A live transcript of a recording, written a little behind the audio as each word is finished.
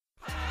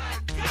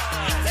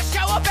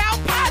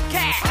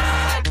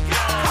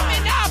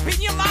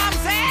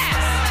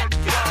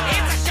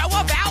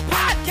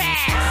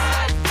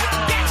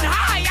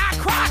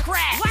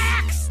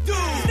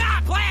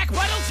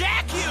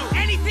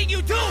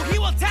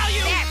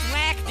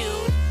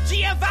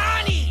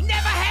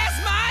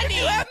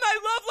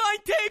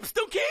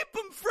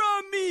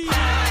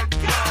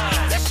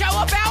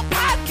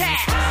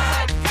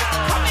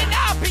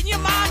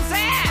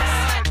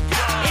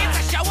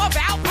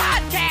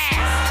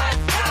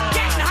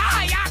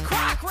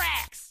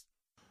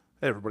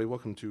Hey, everybody,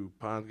 welcome to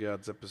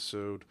Podgods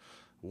episode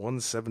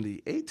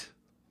 178.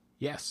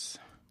 Yes.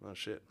 Oh,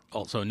 shit.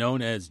 Also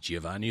known as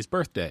Giovanni's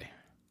birthday.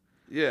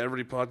 Yeah,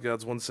 everybody,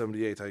 Podgods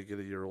 178. I get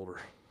a year older.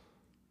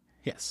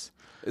 Yes.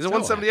 Is it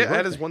 178? I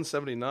had his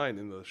 179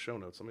 in the show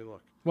notes. Let me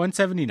look.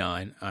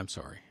 179. I'm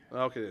sorry.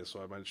 Okay,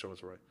 so I might have shown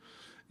it right.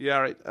 Yeah,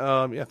 all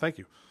right. Yeah, thank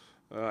you.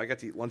 I got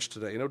to eat lunch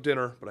today. No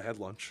dinner, but I had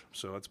lunch,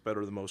 so that's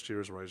better than most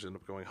years where I just end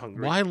up going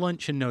hungry. Why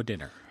lunch and no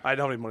dinner? I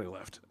don't have any money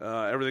left.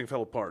 Everything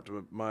fell apart.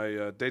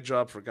 My day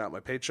job forgot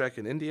my paycheck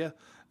in India,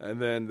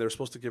 and then they're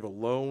supposed to give a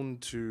loan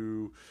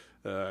to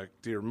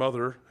dear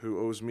mother, who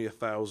owes me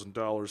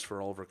 $1,000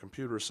 for all of her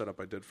computer setup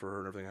I did for her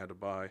and everything I had to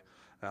buy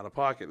out of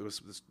pocket. It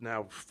was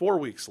now 4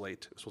 weeks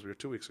late. It was supposed to be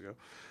 2 weeks ago.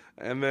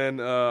 And then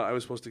I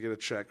was supposed to get a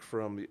check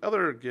from the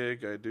other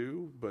gig I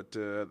do, but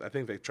I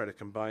think they try to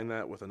combine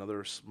that with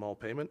another small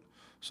payment.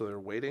 So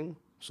they're waiting.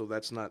 So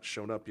that's not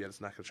shown up yet.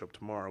 It's not going to show up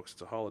tomorrow because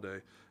it's a holiday.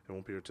 It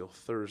won't be here till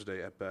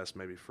Thursday at best,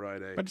 maybe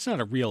Friday. But it's not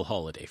a real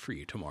holiday for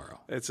you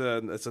tomorrow. It's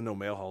a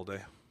no-mail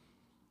holiday.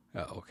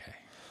 Oh, okay.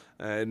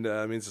 And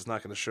it means it's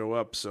not going to show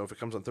up. So if it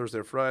comes on Thursday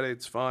or Friday,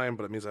 it's fine,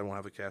 but it means I won't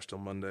have the cash till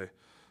Monday.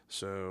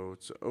 So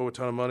it's owe a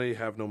ton of money,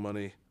 have no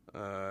money.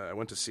 I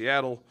went to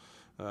Seattle.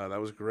 That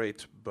was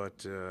great,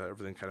 but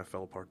everything kind of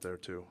fell apart there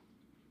too.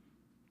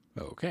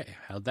 Okay.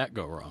 How'd that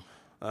go wrong?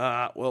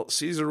 Well,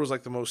 Caesar was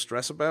like the most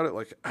stressed about it.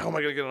 Like, how am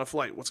I going to get on a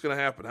flight? What's going to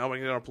happen? How am I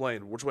going to get on a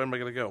plane? Which way am I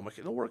going to go? I'm like,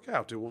 it'll work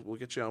out, dude. We'll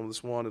get you on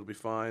this one. It'll be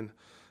fine.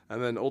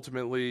 And then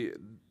ultimately,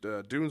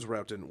 Dune's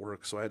route didn't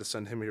work, so I had to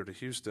send him here to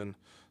Houston.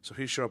 So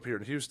he showed up here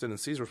in Houston, and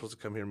Caesar was supposed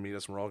to come here and meet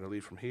us, and we're all going to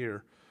leave from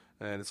here.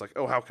 And it's like,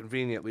 oh, how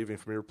convenient leaving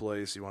from your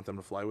place. You want them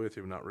to fly with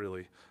you? Not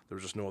really. There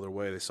was just no other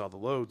way. They saw the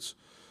loads.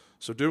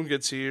 So Doom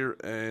gets here,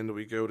 and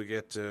we go to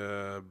get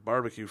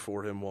barbecue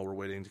for him while we're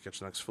waiting to catch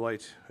the next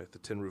flight at the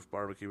Tin Roof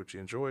Barbecue, which he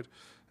enjoyed.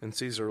 And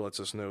Caesar lets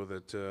us know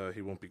that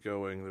he won't be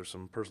going. There's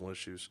some personal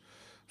issues,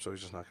 so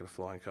he's just not going to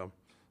fly and come.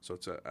 So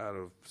it's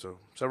so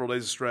several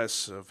days of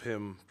stress of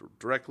him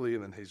directly,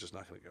 and then he's just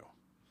not going to go.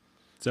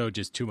 So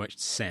just too much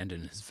sand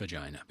in his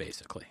vagina,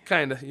 basically.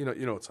 Kind of, you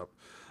know what's up.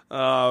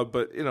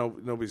 But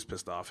nobody's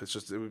pissed off. It's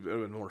just it would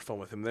have been more fun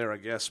with him there, I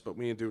guess. But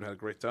me and Dude had a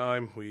great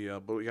time.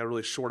 But we got a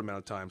really short amount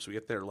of time, so we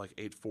get there at like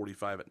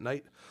 8:45 at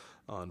night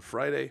on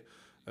Friday.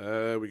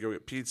 We go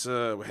get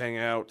pizza, we hang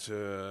out,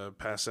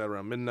 pass out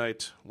around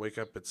midnight, wake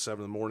up at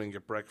 7 in the morning,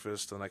 get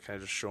breakfast, and I kind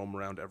of just show him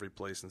around every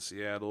place in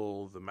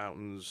Seattle, the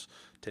mountains,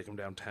 take him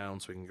downtown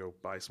so he can go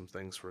buy some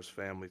things for his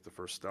family at the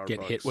first Starbucks.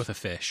 Get hit with a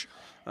fish.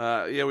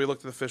 Yeah, we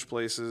looked at the fish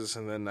places,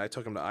 and then I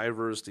took him to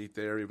Ivar's to eat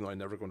there, even though I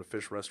never go to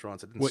fish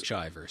restaurants. Which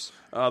Ivar's?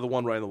 The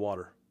one right in the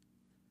water.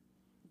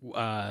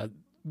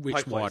 Which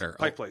Pike water?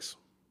 Pike Place.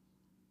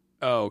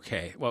 Oh,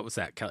 okay. What was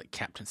that? Like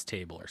Captain's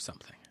Table or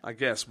something? I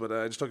guess, but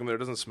I just took him there. It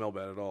doesn't smell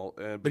bad at all.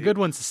 The good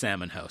one's the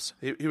Salmon House.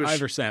 He was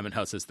Ivar's Salmon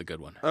House is the good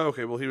one. Oh,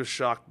 okay, well, he was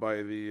shocked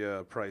by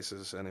the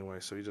prices anyway,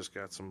 so he just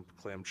got some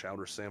clam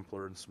chowder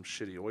sampler and some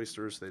shitty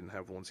oysters. They didn't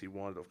have the ones he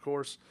wanted, of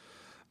course,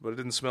 but it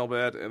didn't smell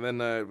bad. And then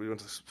we went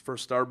to the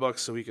first Starbucks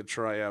so he could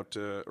try out,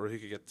 or he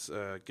could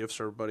get gifts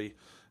for everybody.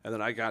 And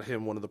then I got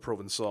him one of the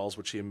Provençals,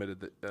 which he admitted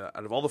that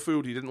out of all the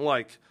food he didn't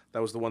like,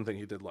 that was the one thing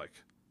he did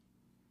like.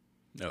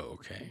 Oh,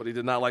 okay. But he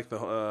did not like the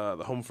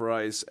home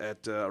fries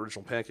at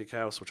Original Pancake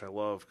House, which I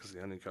love because of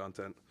the onion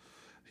content.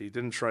 He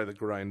didn't try the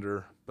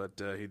grinder, but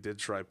he did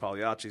try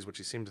Pagliacci's, which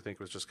he seemed to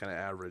think was just kind of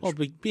average. Well,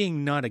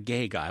 being not a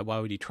gay guy, why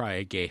would he try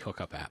a gay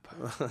hookup app?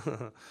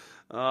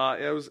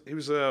 Yeah, he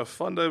was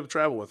fun to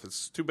travel with.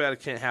 It's too bad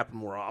it can't happen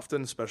more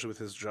often, especially with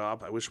his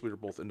job. I wish we were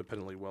both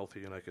independently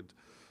wealthy and I could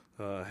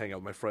hang out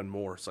with my friend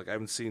more. It's like I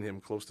haven't seen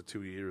him close to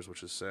 2 years,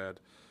 which is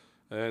sad.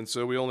 And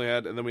so we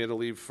had to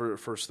leave for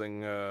first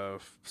thing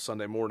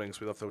Sunday morning. So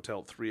we left the hotel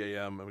at 3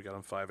 a.m. and we got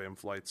on 5 a.m.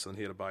 flights. And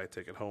he had to buy a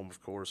ticket home, of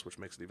course, which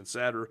makes it even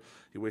sadder.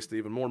 He wasted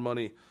even more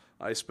money.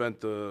 I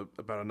spent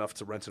about enough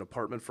to rent an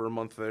apartment for a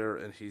month there,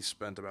 and he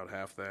spent about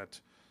half that.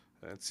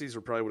 And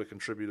Caesar probably would have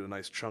contributed a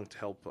nice chunk to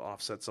help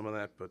offset some of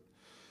that, but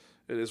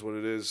it is what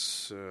it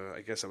is. I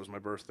guess that was my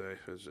birthday.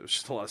 It was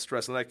just a lot of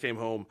stress. And I came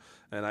home,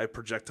 and I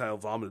projectile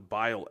vomited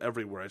bile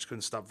everywhere. I just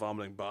couldn't stop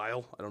vomiting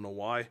bile. I don't know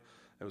why.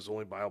 It was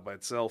only bile by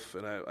itself,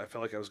 and I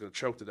felt like I was going to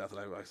choke to death, and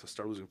I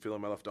started losing feeling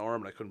in my left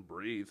arm, and I couldn't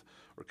breathe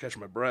or catch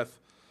my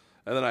breath.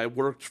 And then I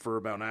worked for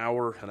about an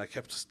hour, and I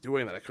kept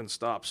doing that. I couldn't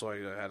stop, so I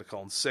had to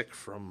call in sick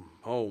from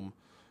home.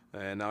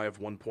 And now I have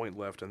 1 point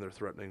left, and they're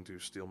threatening to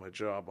steal my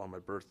job on my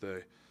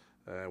birthday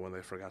when they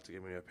forgot to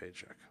give me a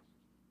paycheck.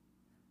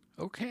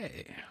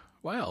 Okay.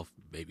 Well,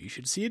 maybe you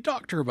should see a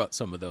doctor about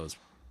some of those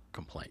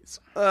complaints.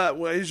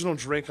 Well, I usually don't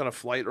drink on a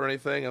flight or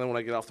anything, and then when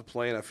I get off the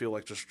plane, I feel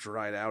like just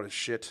dried out as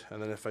shit.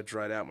 And then if I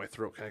dried out, my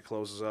throat kind of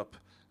closes up.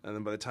 And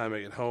then by the time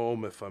I get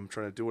home, if I'm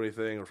trying to do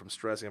anything or if I'm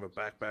stressing, I have a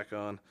backpack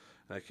on,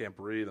 and I can't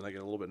breathe, and I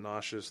get a little bit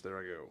nauseous. There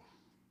I go.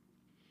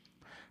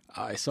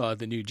 I saw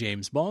the new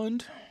James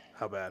Bond.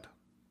 How bad?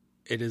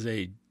 It is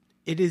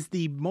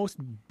the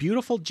most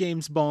beautiful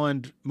James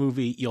Bond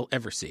movie you'll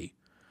ever see.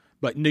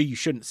 But no, you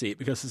shouldn't see it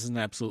because this is an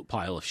absolute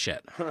pile of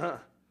shit.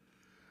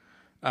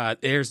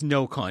 There's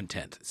no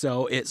content.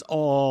 So it's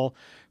all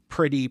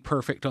pretty,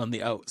 perfect on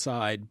the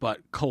outside, but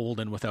cold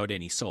and without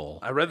any soul.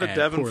 I read the and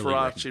Devin poorly written.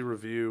 Faraci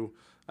review.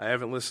 I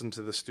haven't listened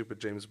to the stupid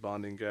James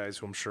Bonding guys,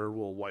 who I'm sure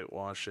will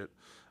whitewash it.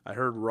 I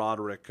heard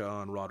Roderick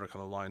on the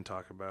Line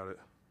talk about it.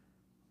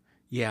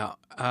 Yeah,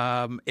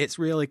 it's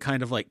really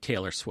kind of like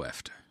Taylor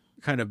Swift.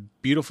 Kind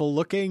of beautiful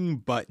looking,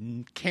 but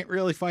can't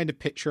really find a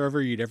picture of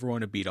her you'd ever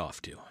want to beat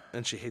off to.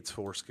 And she hates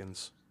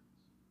foreskins.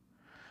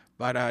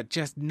 But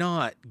just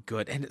not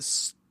good. And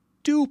it's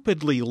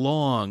stupidly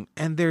long,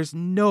 and there's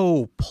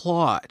no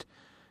plot.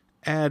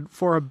 And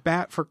for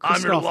Christoph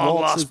I'm your Waltz as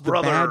long-lost the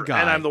brother, bad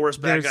guy, and I'm the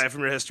worst bad guy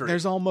from your history.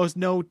 There's almost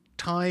no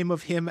time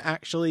of him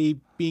actually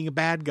being a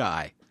bad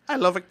guy. I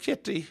love a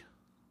kitty.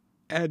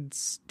 And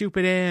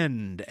stupid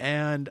end.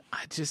 And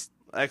I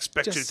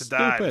expect you just to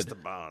die, stupid.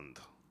 Mr. Bond.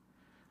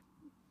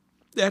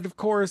 And of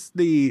course,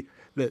 the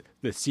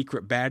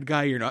secret bad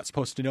guy you're not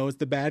supposed to know is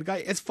the bad guy.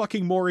 It's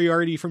fucking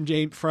Moriarty from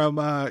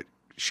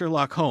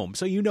Sherlock Holmes.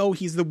 So you know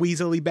he's the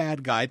weaselly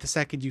bad guy the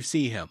second you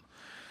see him.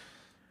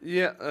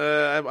 Yeah,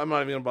 I'm not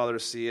even going to bother to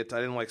see it.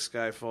 I didn't like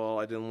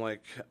Skyfall. I didn't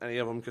like any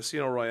of them.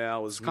 Casino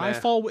Royale was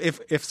Skyfall. Meh.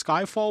 If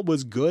Skyfall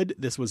was good,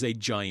 this was a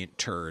giant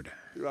turd.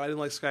 I didn't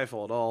like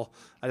Skyfall at all.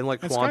 I didn't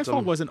like and Quantum.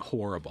 Skyfall wasn't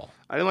horrible.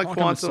 I didn't like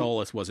Quantum Quantum. of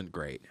Solace wasn't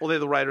great. Well,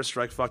 the writer's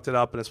strike fucked it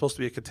up, and it's supposed to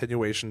be a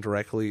continuation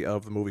directly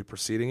of the movie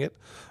preceding it.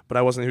 But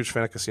I wasn't a huge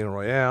fan of Casino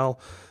Royale.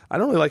 I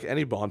don't really like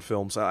any Bond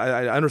films.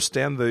 I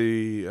understand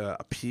the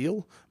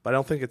appeal, but I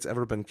don't think it's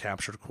ever been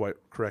captured quite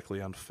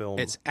correctly on film.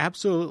 It's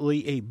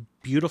absolutely a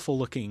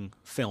beautiful-looking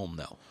film,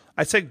 though.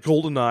 I'd say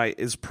GoldenEye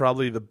is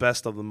probably the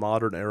best of the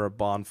modern era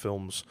Bond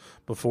films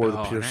before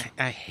the Pierce.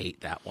 I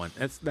hate that one.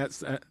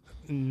 That's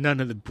none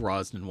of the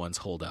Brosnan ones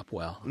hold up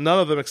well. None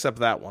of them except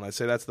that one. I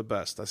say that's the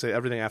best. I say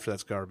everything after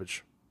that's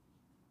garbage.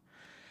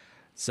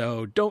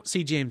 So don't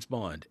see James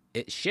Bond.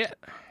 It's shit.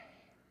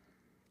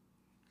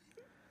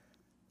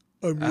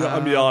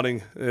 I'm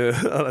yawning.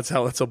 That's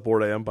how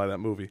bored I am by that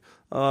movie.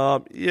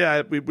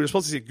 Yeah, we were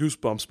supposed to see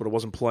Goosebumps, but it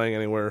wasn't playing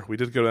anywhere. We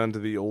did go down to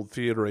the old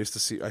theater. I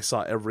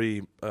saw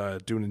every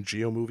Dune and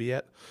Geo movie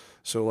yet.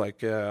 So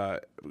like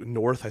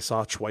North, I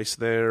saw twice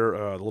there.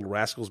 The Little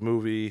Rascals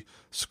movie,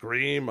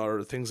 Scream,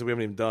 are things that we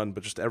haven't even done.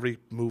 But just every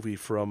movie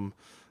from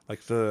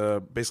like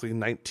the basically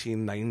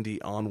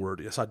 1990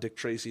 onward. I saw Dick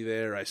Tracy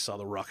there. I saw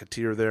The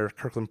Rocketeer there.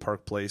 Kirkland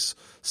Park Place,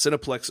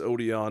 Cineplex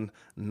Odeon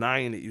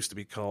 9. It used to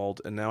be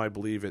called, and now I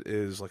believe it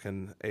is like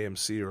an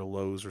AMC or a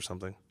Lowe's or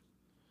something.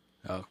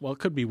 Well, it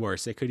could be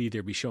worse. They could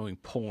either be showing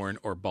porn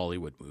or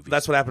Bollywood movies.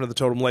 That's what happened to the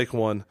Totem Lake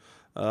one.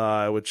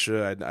 Which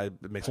it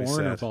makes me sad.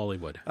 Porn or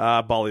Bollywood?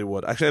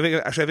 Bollywood.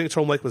 Actually, I think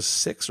Totem Lake was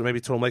 6, or maybe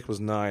Totem Lake was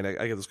 9.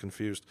 I get this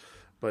confused.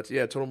 But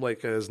yeah, Totem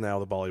Lake is now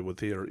the Bollywood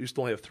theater. It used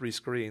to only have 3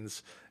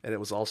 screens, and it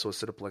was also a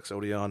Cineplex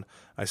Odeon.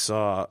 I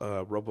saw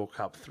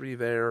RoboCop 3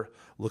 there.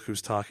 Look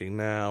Who's Talking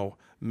Now.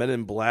 Men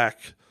in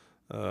Black.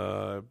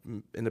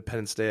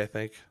 Independence Day, I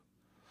think.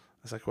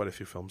 I saw quite a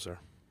few films there.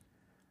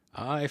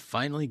 I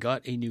finally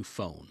got a new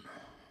phone.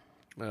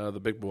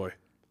 The big boy.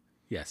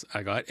 Yes,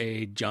 I got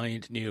a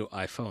giant new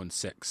iPhone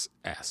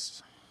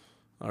 6S.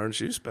 Aren't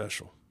you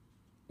special?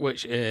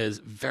 Which is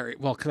very,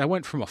 well, because I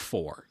went from a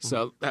 4,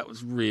 so that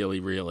was really,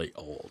 really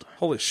old.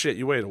 Holy shit,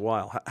 you waited a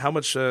while. How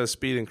much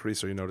speed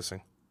increase are you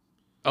noticing?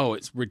 Oh,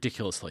 it's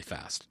ridiculously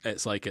fast.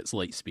 It's like it's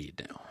light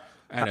speed now.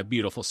 And a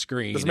beautiful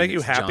screen. Does it make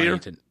you happier?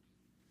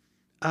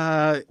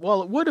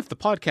 Well, it would if the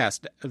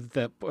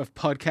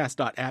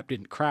podcast.app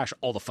didn't crash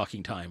all the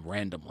fucking time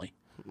randomly.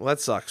 Well,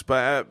 that sucks.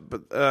 But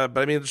I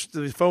mean,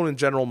 the phone in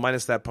general,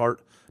 minus that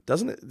part,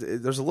 doesn't it?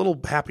 There's a little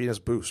happiness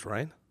boost,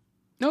 right?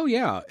 Oh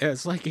yeah,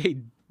 it's like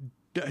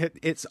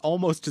it's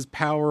almost as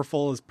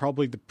powerful as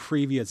probably the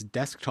previous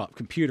desktop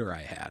computer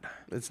I had.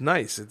 It's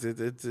nice.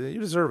 You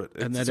deserve it.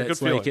 And then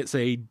it's like it's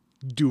a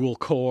dual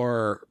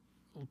core,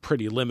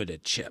 pretty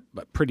limited chip,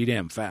 but pretty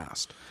damn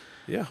fast.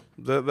 Yeah,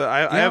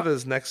 I have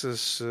this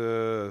Nexus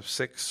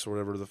 6 or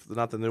whatever,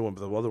 not the new one,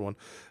 but the other one.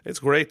 It's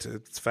great.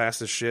 It's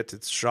fast as shit.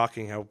 It's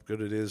shocking how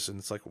good it is, and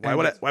it's like, why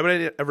would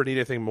I ever need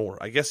anything more?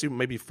 I guess you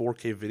maybe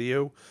 4K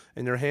video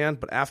in your hand,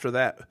 but after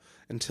that,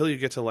 until you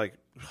get to like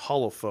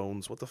hollow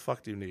phones, what the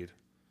fuck do you need?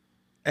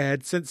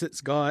 And since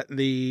it's got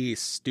the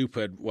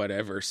stupid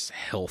whatever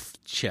health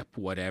chip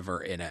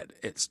whatever in it,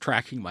 it's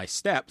tracking my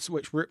steps,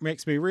 which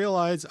makes me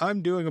realize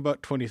I'm doing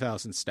about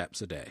 20,000 steps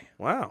a day.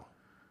 Wow.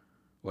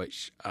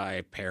 Which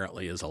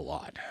apparently is a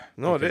lot.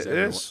 No, it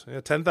is. Yeah,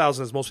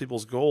 10,000 is most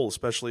people's goal,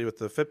 especially with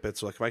the Fitbit.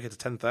 So like, if I get to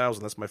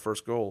 10,000, that's my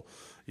first goal.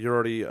 You're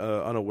already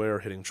unaware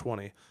hitting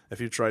 20.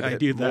 If you try to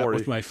hit more,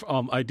 with my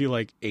I do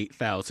like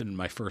 8,000 in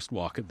my first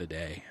walk of the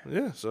day.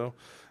 Yeah, so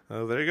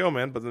there you go,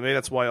 man. But maybe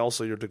that's why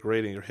also you're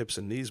degrading your hips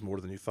and knees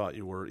more than you thought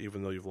you were,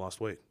 even though you've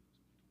lost weight.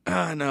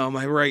 No,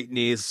 my right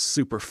knee is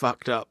super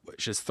fucked up,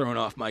 which has thrown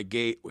off my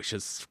gait, which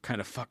has kind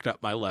of fucked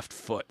up my left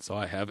foot. So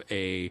I have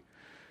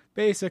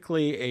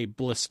basically a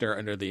blister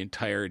under the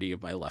entirety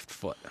of my left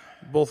foot.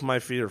 Both my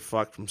feet are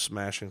fucked from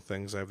smashing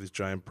things. I have these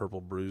giant purple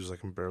bruises. I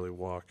can barely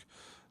walk.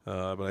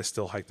 But I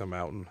still hiked the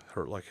mountain.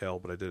 Hurt like hell,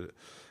 but I did it.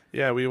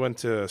 Yeah, we went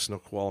to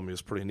Snoqualmie. It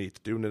was pretty neat.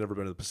 Dude had never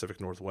been to the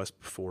Pacific Northwest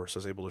before, so I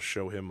was able to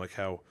show him like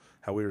how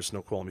weird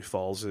Snoqualmie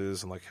Falls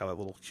is and like how that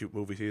little cute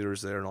movie theater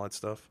is there and all that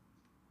stuff.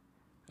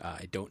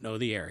 I don't know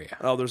the area.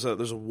 Oh, there's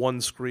a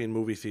one screen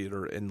movie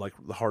theater in like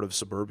the heart of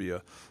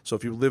suburbia. So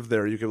if you live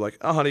there, you could like,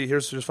 oh honey,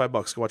 here's just $5,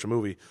 go watch a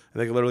movie, and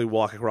they can literally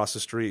walk across the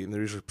street, and they're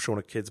usually showing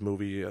a kids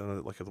movie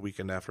like at the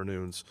weekend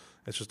afternoons.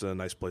 It's just a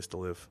nice place to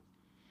live.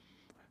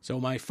 So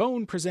my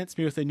phone presents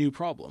me with a new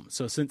problem.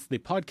 So since the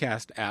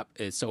podcast app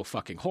is so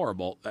fucking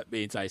horrible, that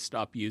means I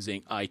stop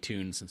using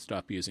iTunes and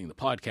stop using the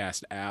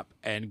podcast app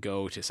and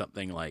go to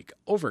something like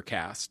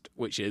Overcast,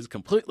 which is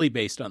completely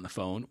based on the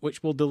phone,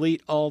 which will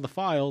delete all the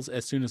files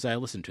as soon as I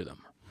listen to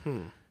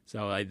them.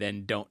 So I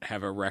then don't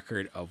have a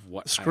record of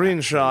what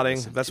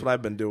screenshotting. That's what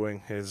I've been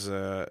doing. Is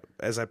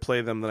as I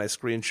play them, then I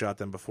screenshot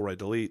them before I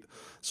delete.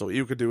 So what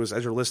you could do is,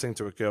 as you're listening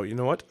to it, go, you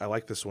know what? I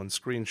like this one.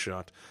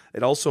 Screenshot.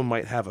 It also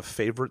might have a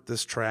favorite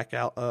this track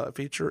out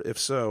feature. If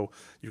so,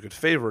 you could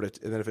favorite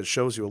it, and then if it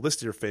shows you a list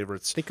of your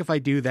favorites, I think if I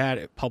do that,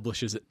 it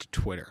publishes it to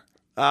Twitter.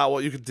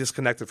 Well, you could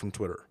disconnect it from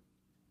Twitter.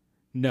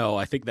 No,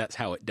 I think that's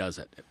how it does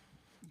it.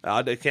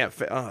 They can't.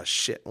 Oh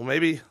shit. Well,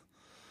 maybe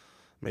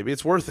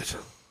it's worth it.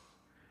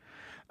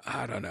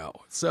 I don't know.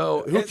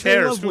 So who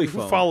cares? Who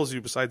follows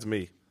you besides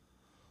me?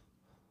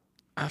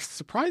 A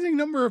surprising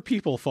number of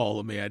people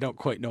follow me. I don't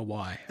quite know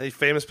why. Any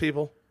famous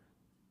people?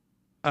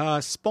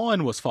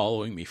 Spawn was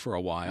following me for a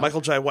while.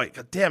 Michael Jai White.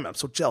 God damn it, I'm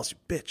so jealous, you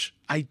bitch.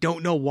 I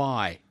don't know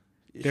why.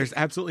 There's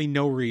absolutely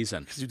no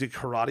reason. Because you did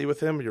karate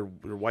with him? Your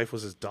wife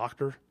was his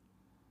doctor?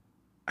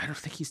 I don't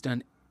think he's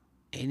done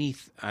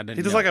anything.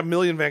 He does like a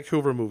million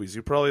Vancouver movies.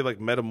 You probably like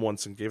met him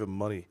once and gave him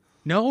money.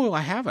 No, I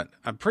haven't.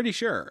 I'm pretty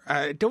sure.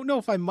 I don't know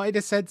if I might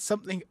have said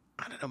something.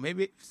 I don't know.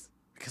 Maybe it's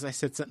because I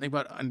said something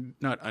about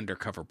not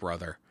undercover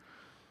brother.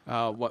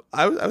 What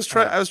I was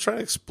trying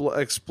to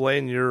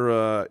explain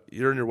your and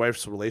your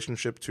wife's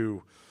relationship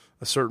to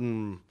a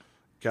certain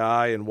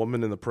guy and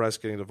woman in the press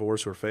getting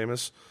divorced who are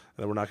famous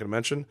that we're not going to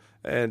mention.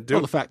 And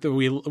the fact that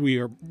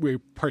we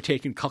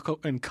partake in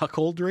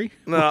cuckoldry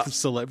with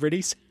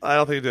celebrities. I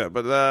don't think you did,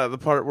 but the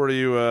part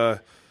where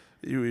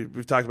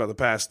we've talked about in the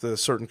past, the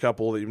certain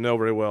couple that you know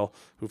very well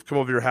who've come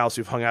over to your house,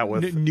 you've hung out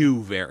with.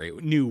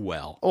 Knew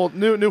well. Oh,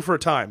 knew for a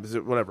time,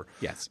 whatever.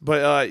 Yes.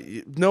 But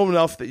know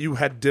enough that you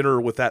had dinner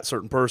with that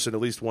certain person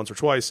at least once or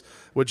twice,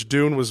 which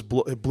Dune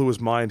blew his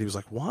mind. He was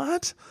like,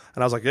 what?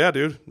 And I was like, yeah,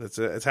 dude,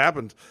 it's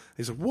happened.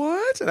 He's like,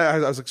 what? And I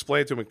was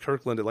explaining to him in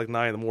Kirkland at like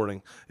 9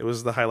 a.m. It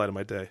was the highlight of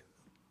my day.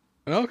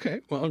 Okay,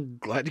 well, I'm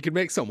glad you could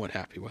make someone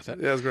happy with it.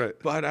 Yeah, it was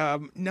great.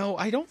 But no,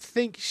 I don't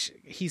think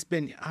he's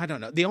been. I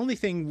don't know. The only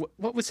thing,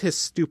 what was his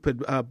stupid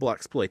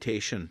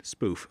blaxploitation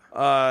spoof?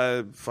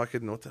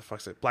 Fucking what the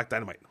fuck's it? Black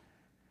Dynamite.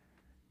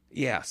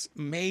 Yes,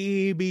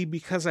 maybe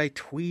because I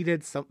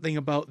tweeted something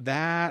about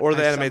that, or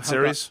the animated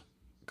series.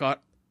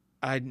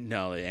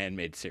 No, the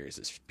animated series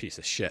is a piece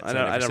of shit. So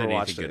I never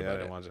watched it. Yeah, I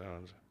didn't watch it.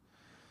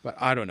 But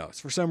I don't know.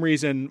 For some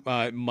reason,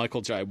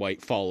 Michael Jai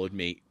White followed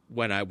me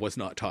when I was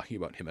not talking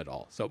about him at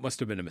all. So it must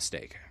have been a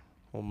mistake.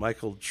 Well,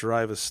 Michael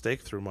drive a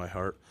stake through my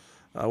heart.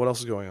 What else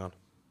is going on?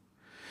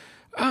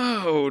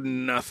 Oh,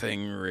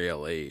 nothing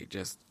really.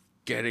 Just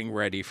getting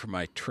ready for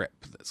my trip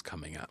that's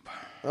coming up.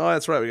 Oh,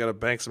 that's right. We got to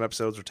bank some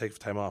episodes or take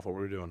time off. What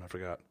were we doing? I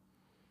forgot.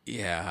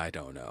 Yeah, I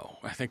don't know.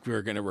 I think we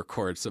were going to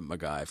record some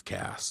MacGyver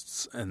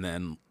casts and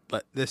then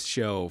let this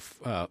show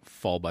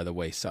fall by the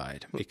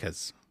wayside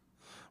because...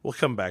 We'll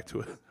come back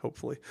to it,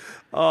 hopefully.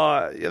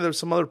 There's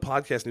some other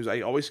podcast news. I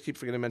always keep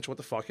forgetting to mention what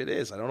the fuck it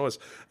is. I don't know. It's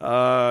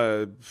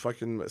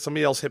fucking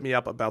somebody else hit me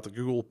up about the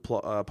Google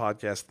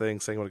podcast thing,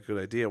 saying what a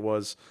good idea it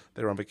was.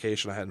 They were on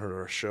vacation. I hadn't heard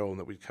our show, and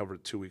that we covered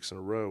it 2 weeks in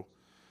a row.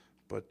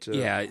 But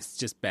yeah, it's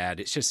just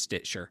bad. It's just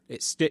Stitcher.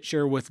 It's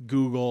Stitcher with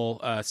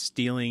Google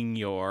stealing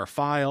your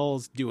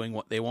files, doing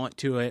what they want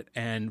to it,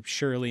 and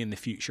surely in the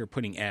future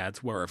putting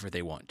ads wherever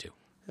they want to.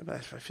 I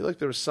feel like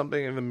there was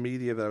something in the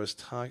media that I was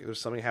talking. There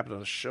was something happened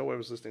on a show I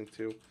was listening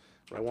to,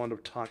 where I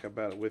wanted to talk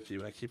about it with you,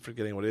 and I keep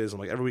forgetting what it is. I'm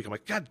like every week, I'm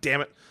like, God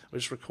damn it! I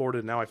just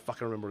recorded. Now I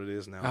fucking remember what it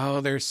is now.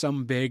 Oh, there's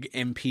some big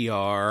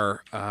NPR.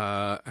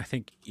 I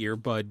think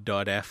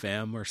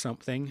Earbud.fm or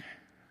something.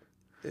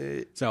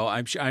 So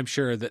I'm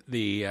sure that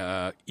the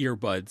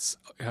Earbuds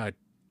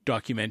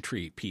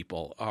documentary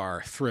people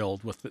are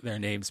thrilled with their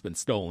name's been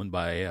stolen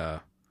by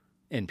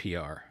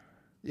NPR.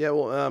 Yeah,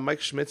 well, Mike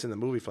Schmidt's in the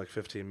movie for like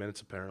 15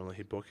 minutes, apparently.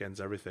 He bookends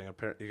everything.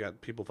 Apparently,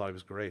 people thought he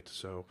was great,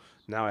 so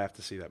now I have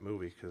to see that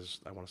movie because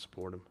I want to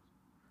support him.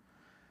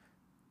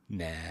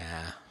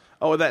 Nah.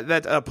 Oh, that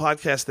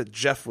podcast that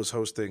Jeff was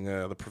hosting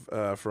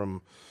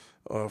from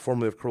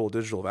formerly of Corolla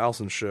Digital, of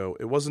Allison's show,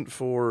 it wasn't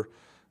for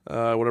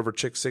whatever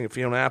chick singing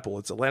Fiona Apple.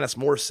 It's Alanis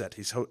Morissette.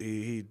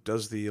 He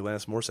does the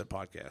Alanis Morissette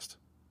podcast.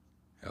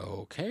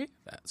 Okay,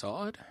 that's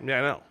odd. Yeah,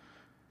 I know.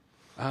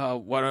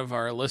 One of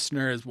our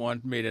listeners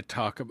wanted me to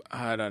talk about,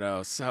 I don't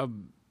know,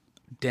 some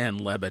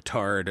Dan Le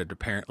Batard had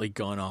apparently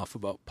gone off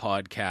about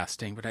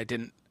podcasting, but I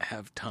didn't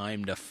have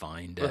time to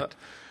find it.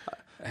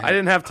 I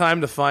didn't have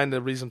time to find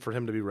a reason for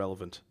him to be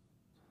relevant.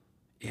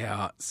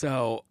 Yeah,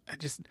 so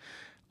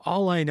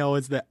all I know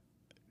is that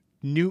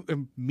new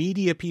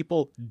media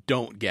people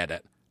don't get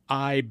it.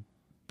 I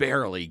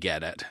barely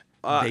get it.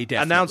 They definitely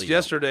announced don't.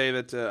 yesterday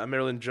that a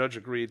Maryland judge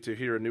agreed to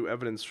hear new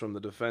evidence from the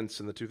defense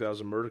in the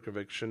 2000 murder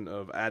conviction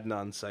of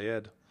Adnan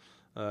Syed.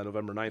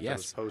 November 9th, that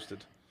was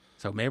posted.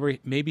 So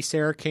maybe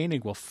Sarah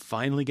Koenig will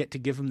finally get to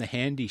give him the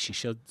handy she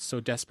so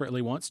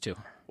desperately wants to.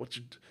 What's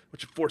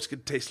your foreskin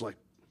taste like,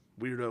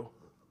 weirdo?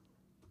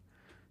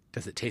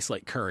 Does it taste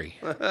like curry?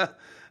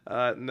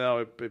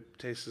 No, it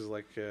tastes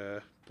like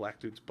black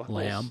dude's buttholes.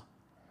 Lamb?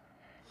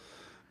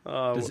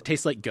 Does it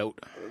taste like goat?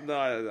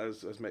 No,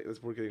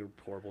 we're getting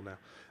horrible now.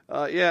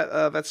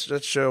 That's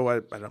that show.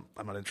 I'm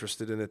not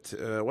interested in it.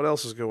 What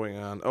else is going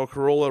on? Oh,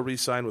 Corolla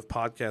re-signed with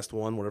Podcast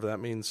One, whatever that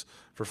means,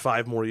 for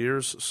 5 more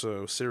years.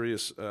 So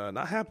Sirius,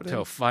 not happening.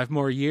 So 5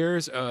 more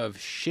years of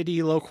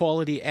shitty,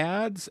 low-quality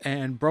ads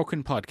and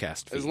broken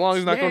podcast feeds. As long as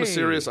he's not going to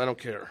Sirius, I don't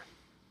care.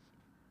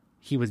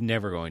 He was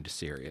never going to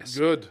Sirius.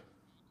 Good.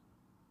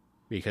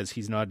 Because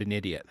he's not an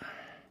idiot.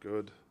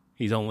 Good.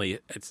 He's only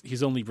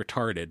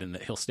retarded in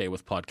that he'll stay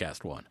with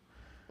Podcast One.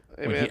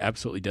 Hey, when man, he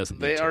absolutely doesn't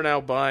need They to. are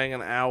now buying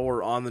an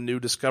hour on the new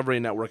Discovery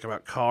Network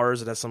about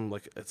cars. It has some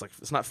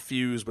it's not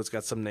Fuse, but it's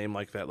got some name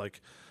like that,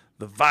 like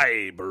the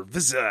Vibe or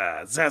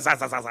Visa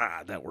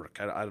Network.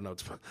 I don't know.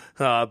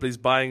 But he's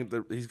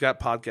he's got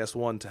Podcast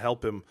One to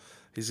help him.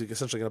 He's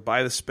essentially going to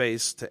buy the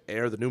space to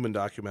air the Newman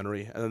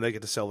documentary, and then they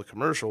get to sell the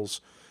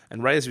commercials.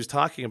 And right as he was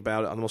talking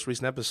about it on the most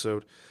recent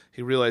episode,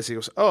 he realized, he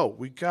goes, oh,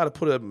 we got to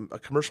put a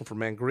commercial for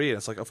Mangria. And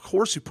it's like, of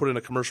course you put in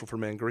a commercial for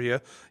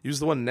Mangria. Use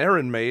the one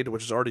Naren made,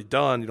 which is already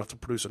done. You don't have to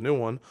produce a new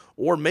one.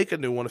 Or make a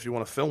new one if you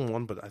want to film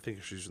one, but I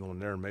think she's using the one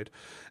Naren made.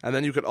 And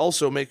then you could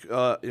also make,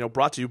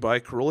 brought to you by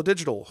Corolla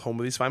Digital, home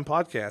of these fine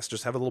podcasts.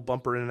 Just have a little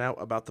bumper in and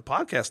out about the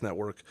podcast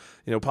network.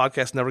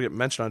 Podcasts never get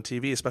mentioned on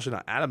TV, especially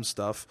not Adam's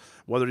stuff.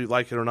 Whether you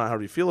like it or not,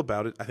 however you feel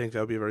about it, I think that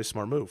would be a very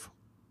smart move.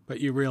 But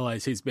you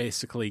realize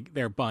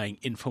they're buying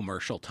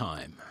infomercial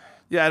time.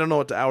 Yeah, I don't know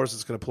what hours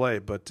it's going to play,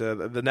 but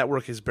the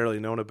network is barely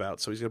known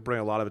about, so he's going to bring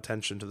a lot of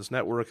attention to this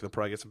network. They'll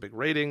probably get some big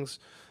ratings,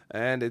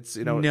 and it's,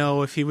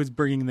 No, if he was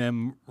bringing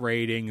them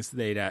ratings,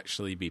 they'd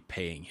actually be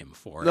paying him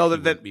for it. No, he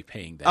wouldn't be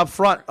paying them. Up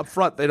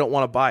front, they don't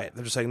want to buy it.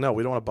 They're just saying, no,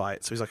 we don't want to buy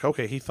it. So he's like,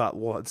 okay, he thought,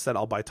 well, instead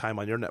I'll buy time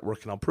on your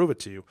network, and I'll prove it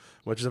to you,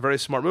 which is a very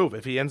smart move.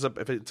 If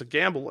it's a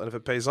gamble, and if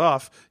it pays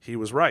off, he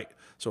was right.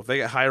 So if they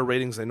get higher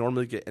ratings they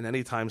normally get in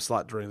any time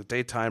slot during the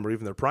daytime or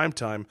even their prime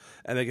time,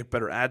 and they get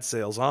better ad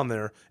sales on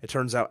there, it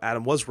turns out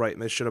Adam was right,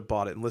 and they should have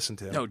bought it and listened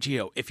to him. No,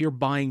 Gio, if you're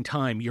buying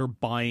time, you're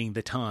buying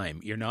the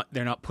time.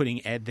 They're not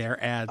putting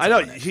their ads. I know.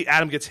 on it.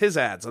 Adam gets his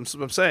ads. I'm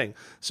saying.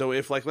 So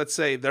if, let's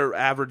say their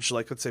average,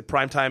 let's say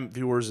primetime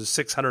viewers is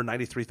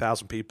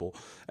 693,000 people,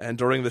 and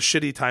during the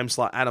shitty time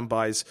slot Adam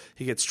buys,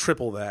 he gets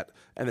triple that,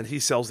 and then he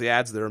sells the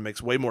ads there and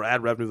makes way more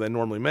ad revenue than they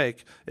normally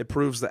make. It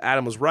proves that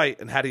Adam was right,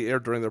 and had he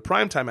aired during their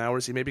primetime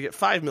hours, he maybe get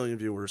 5 million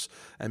viewers,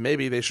 and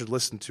maybe they should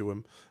listen to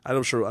him. I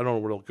don't know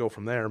where it'll go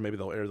from there. Maybe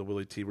they'll air the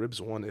Willie T.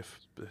 Ribbs one if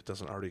it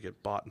doesn't already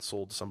get bought and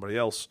sold to somebody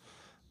else.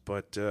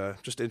 But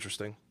just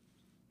interesting.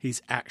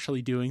 He's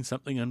actually doing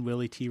something on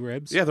Willie T.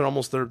 Ribs? Yeah, they're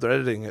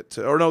editing it.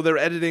 Or no, they're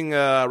editing,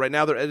 right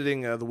now they're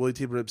editing the Willie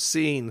T. Ribs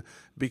scene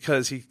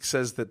because he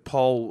says that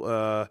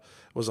Paul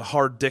was a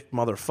hard dick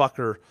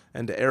motherfucker,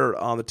 and to air it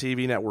on the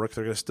TV network,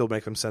 they're going to still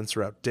make them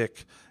censor out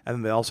Dick, and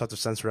then they also have to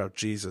censor out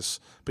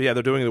Jesus. But yeah,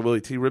 they're doing the Willie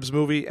T. Ribs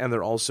movie, and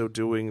they're also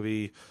doing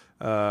the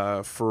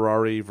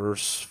Ferrari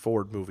versus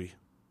Ford movie.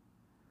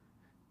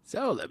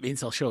 So that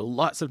means they'll show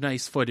lots of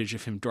nice footage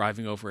of him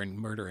driving over and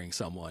murdering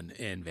someone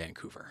in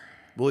Vancouver.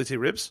 Willie T.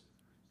 Ribs?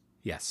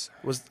 Yes.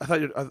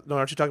 Aren't you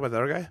talking about the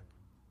other guy?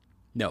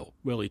 No,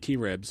 Willie T.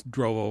 Ribs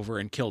drove over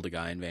and killed a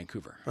guy in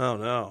Vancouver. Oh,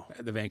 no.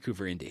 At the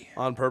Vancouver Indy.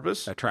 On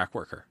purpose? A track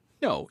worker.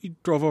 No, he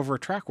drove over a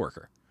track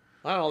worker.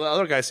 I don't know. The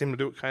other guy seemed to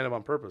do it kind of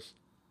on purpose.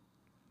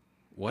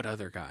 What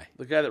other guy?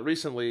 The guy that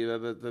recently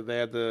they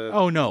had the...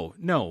 Oh,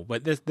 no.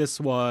 But this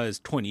was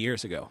 20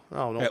 years ago.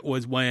 Oh, no. It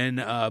was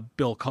when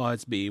Bill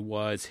Cosby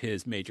was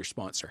his major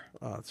sponsor.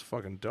 Oh, it's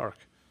fucking dark.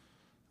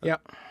 Yeah.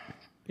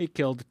 He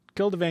killed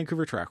a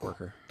Vancouver track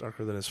worker.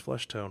 Darker than his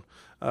flesh tone.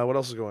 What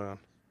else is going on?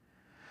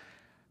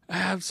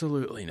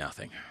 Absolutely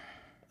nothing.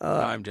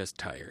 I'm just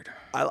tired.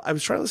 I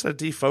was trying to listen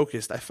to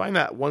Defocused. I find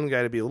that one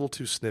guy to be a little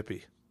too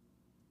snippy.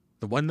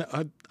 The one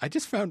that I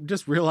just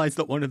realized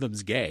that one of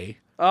them's gay.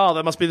 Oh,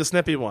 that must be the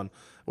snippy one.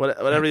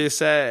 Whatever you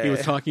say. He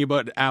was talking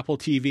about Apple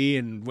TV,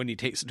 and when he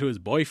takes it to his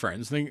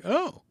boyfriends, think,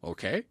 "Oh,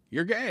 okay,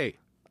 you're gay."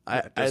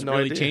 It doesn't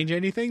really change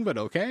anything, but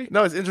okay.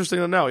 No, it's interesting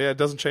to know. Yeah, it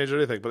doesn't change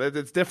anything, but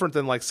it's different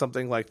than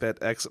something like that.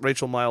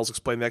 Rachel Miles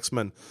explained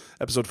X-Men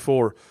episode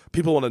 4.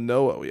 People want to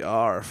know what we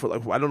are.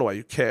 I don't know why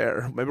you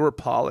care. Maybe we're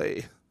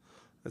poly.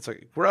 It's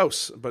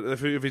gross. But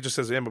if he just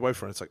says, "Yeah, my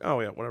boyfriend," it's oh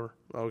yeah, whatever.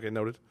 Okay,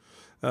 noted.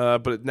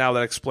 But now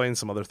that explains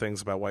some other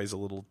things about why he's a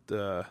little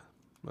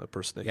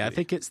persnickety. Yeah, I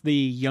think it's the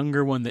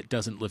younger one that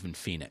doesn't live in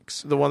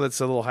Phoenix. The one that's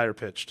a little higher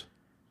pitched.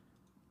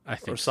 I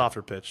think. Or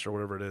softer pitched, or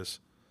whatever it is.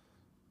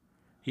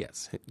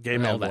 Yes. Gay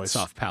man voice. That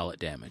soft palate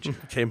damage.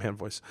 Gay man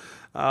voice.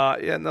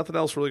 Yeah, nothing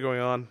else really going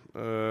on.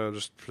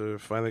 Just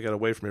finally got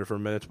away from here for a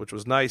minute, which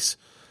was nice.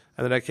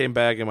 And then I came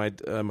back,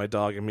 and my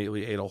dog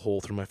immediately ate a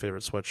hole through my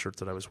favorite sweatshirt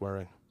that I was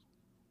wearing.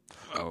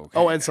 Okay.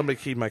 Oh, and somebody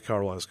keyed my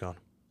car while I was gone.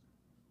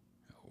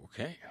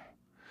 Okay.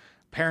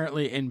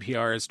 Apparently,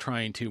 NPR is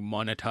trying to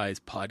monetize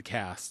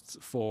podcasts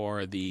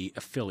for the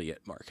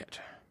affiliate market.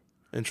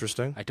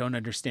 Interesting. I don't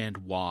understand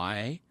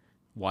why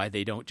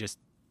they don't just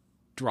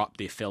drop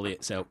the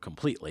affiliates out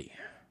completely,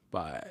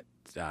 but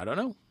I don't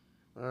know.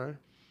 All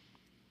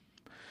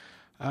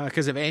right.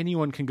 Because if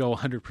anyone can go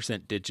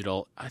 100%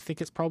 digital, I think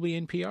it's probably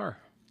NPR.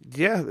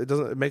 Yeah,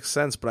 it makes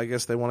sense, but I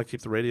guess they want to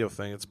keep the radio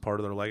thing. It's part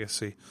of their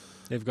legacy.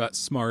 They've got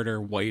smarter,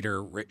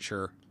 whiter,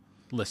 richer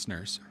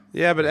listeners.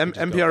 Yeah, but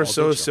NPR is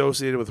so digital.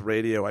 associated with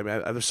radio. I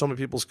mean, there's so many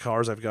people's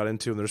cars I've got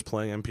into, and they're just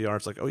playing NPR.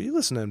 It's like, oh, you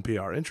listen to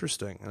NPR,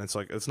 interesting. And it's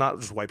like, it's not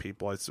just white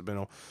people. It's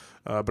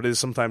but it is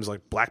sometimes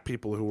like black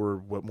people who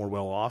are more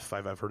well off.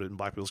 I've heard it in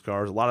black people's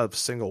cars. A lot of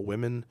single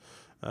women,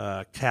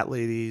 cat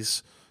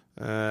ladies,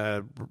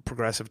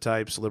 progressive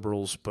types,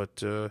 liberals,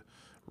 but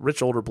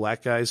rich older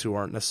black guys who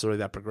aren't necessarily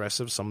that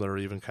progressive. Some that are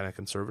even kind of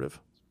conservative.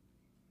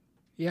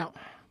 Yeah,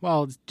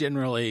 well, it's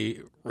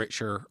generally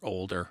richer,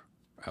 older,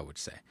 I would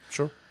say.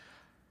 Sure.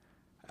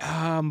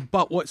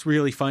 But what's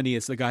really funny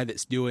is the guy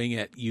that's doing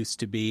it used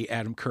to be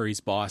Adam Curry's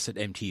boss at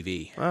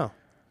MTV. Oh.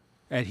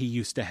 And he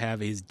used to have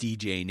his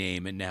DJ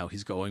name, and now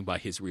he's going by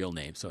his real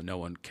name, so no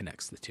one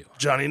connects the two.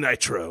 Johnny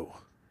Nitro.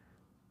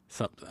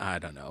 I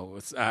don't know.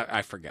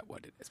 I forget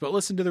what it is. But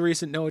listen to the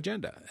recent No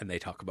Agenda, and they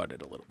talk about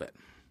it a little bit.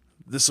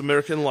 This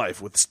American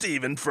Life with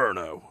Steve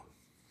Inferno.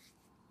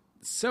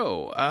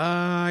 So,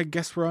 I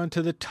guess we're on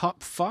to the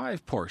top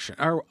 5 portion.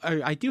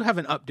 I do have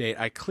an update.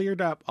 I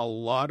cleared up a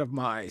lot of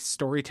my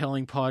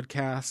storytelling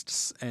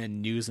podcasts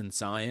and news and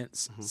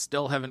science. Mm-hmm.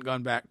 Still haven't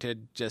gone back to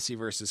Jesse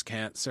versus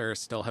Cancer.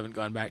 Still haven't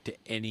gone back to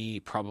any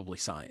probably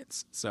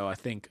science. So I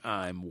think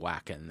I'm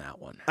whacking that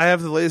one. I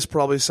have the latest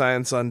probably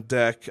science on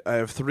deck. I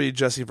have 3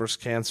 Jesse versus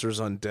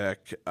Cancers on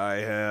deck. I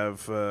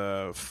have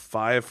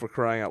 5 for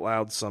Crying Out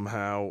Loud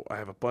somehow. I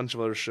have a bunch of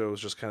other shows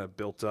just kind of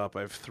built up.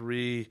 I have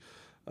 3...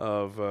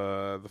 of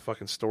the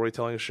fucking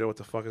storytelling show. What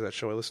the fuck is that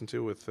show I listen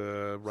to with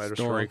writers?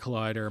 Story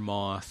Collider,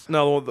 Moth.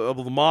 No,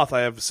 the Moth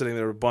I have sitting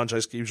there a bunch. I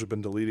just usually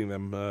been deleting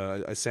them.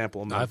 I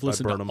sample them. I've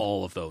listened to them.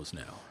 all of those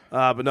now.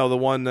 But no, the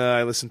one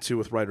I listened to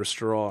with Writer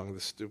Strong,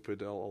 the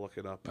stupid. I'll look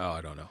it up. Oh,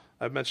 I don't know.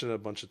 I've mentioned it a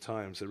bunch of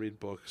times. They read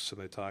books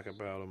and they talk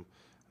about them,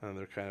 and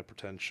they're kind of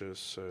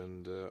pretentious.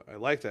 And I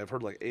like that. I've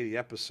heard like 80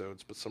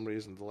 episodes, but for some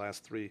reason the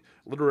last 3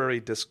 Literary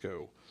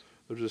Disco.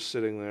 They're just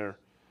sitting there.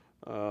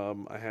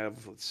 I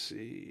have, let's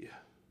see.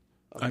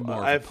 I'm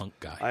more of a punk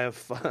guy.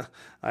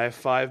 I have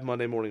 5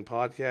 Monday morning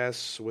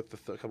podcasts with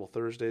a couple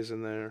Thursdays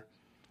in there.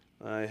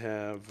 I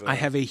have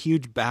a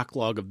huge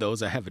backlog of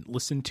those I haven't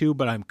listened to,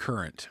 but I'm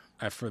current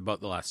for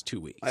about the last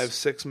 2 weeks. I have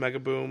 6 Mega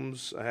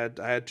Booms. I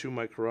had 2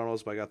 Mike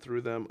Coronos, but I got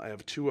through them. I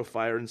have 2 of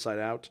Fire Inside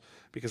Out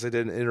because I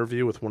did an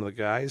interview with one of the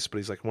guys, but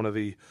he's like one of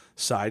the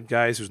side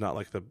guys who's not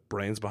like the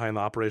brains behind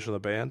the operation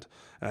of the band.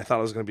 And I thought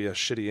it was going to be a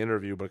shitty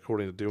interview, but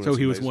according to Dune, so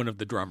he was one of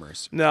the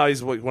drummers. No,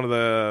 he's like one of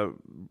the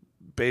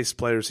bass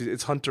players.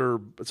 It's Hunter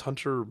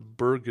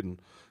Bergen.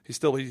 He's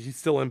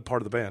still in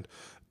part of the band,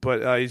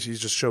 but he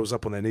just shows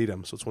up when they need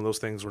him. So it's one of those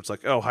things where it's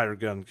like, oh, hire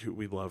gun,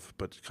 we love,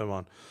 but come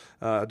on.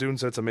 Dune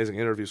said it's an amazing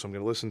interview, so I'm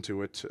going to listen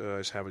to it. I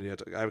just haven't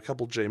yet. I have a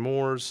couple Jay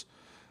Moores.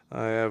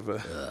 I have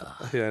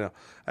I know.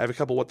 I have a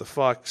couple What the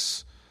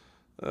Fucks.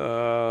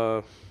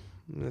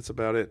 That's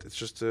about it. It's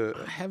just I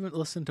haven't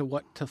listened to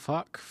What the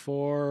Fuck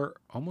for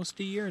almost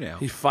a year now.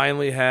 He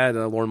finally had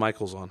Lorne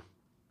Michaels on.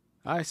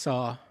 I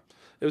saw.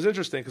 It was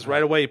interesting because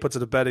right away he puts it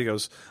to bed. He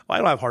goes, I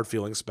don't have hard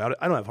feelings about it.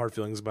 I don't have hard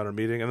feelings about our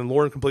meeting. And then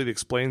Lauren completely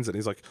explains it.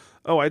 He's like,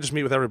 oh, I just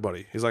meet with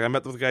everybody. He's like, I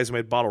met with the guys who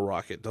made Bottle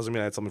Rocket. Doesn't mean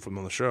I had something from them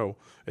on the show.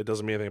 It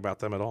doesn't mean anything about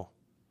them at all.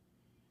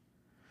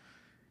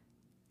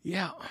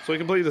 Yeah. So he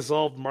completely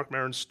dissolved. Mark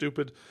Maron's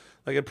stupid.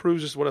 Like, it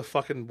proves just what a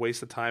fucking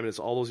waste of time it is.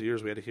 All those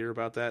years we had to hear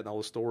about that and all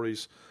the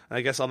stories. And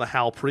I guess on the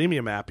HAL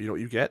Premium app, you know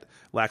what you get?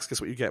 Lax, guess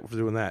what you get for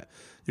doing that?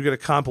 You get a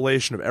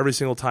compilation of every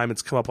single time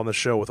it's come up on the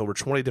show with over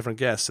 20 different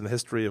guests in the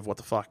history of What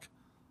the Fuck.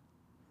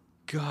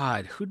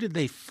 God, who did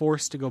they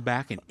force to go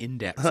back and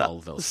index all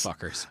of those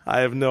fuckers?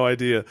 I have no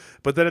idea.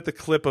 But then at the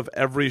clip of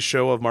every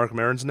show of Mark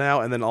Maron's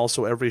now, and then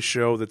also every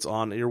show that's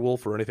on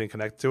Earwolf or anything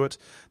connected to it,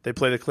 they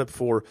play the clip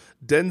for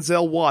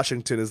Denzel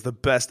Washington is the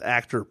best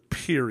actor,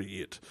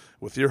 period,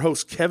 with your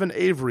host Kevin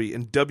Avery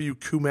and W.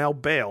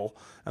 Kumail Bale.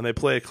 And they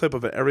play a clip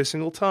of it every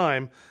single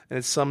time, and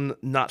it's some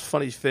not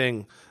funny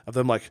thing of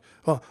them like,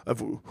 are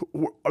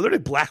there any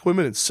black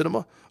women in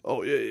cinema?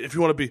 Oh, if you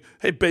want to be,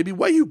 hey, baby,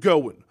 where you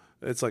going?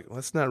 It's like, well,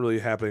 that's not really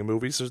happening in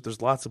movies.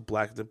 There's lots of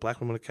black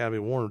women Academy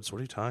Awards. What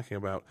are you talking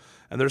about?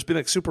 And there's been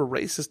like super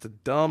racist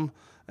and dumb,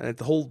 and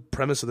the whole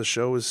premise of the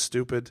show is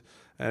stupid.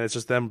 And it's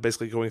just them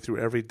basically going through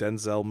every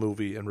Denzel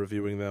movie and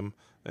reviewing them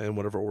in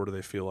whatever order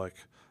they feel like,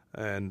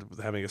 and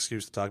having an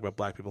excuse to talk about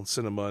black people in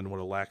cinema and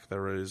what a lack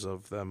there is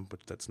of them,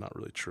 but that's not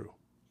really true.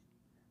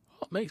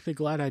 Well, make me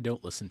glad I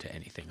don't listen to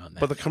anything on that.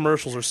 But the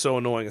commercials are so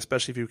annoying,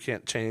 especially if you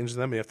can't change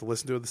them. You have to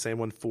listen to the same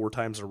one 4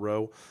 times in a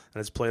row, and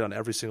it's played on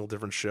every single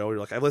different show. You're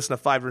like, I've listened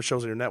to 5 different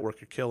shows on your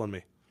network. You're killing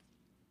me.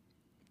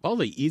 Well,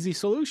 the easy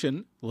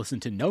solution, listen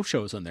to no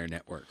shows on their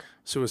network.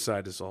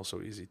 Suicide is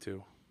also easy,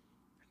 too.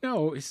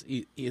 No,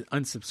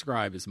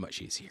 unsubscribe is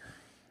much easier.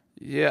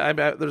 Yeah, I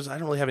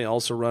don't really have any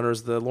also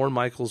runners. The Lorne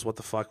Michaels, What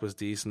the Fuck, was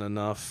decent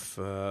enough.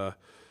 I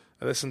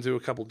listened to a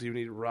couple Do You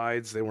Need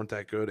Rides. They weren't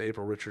that good.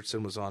 April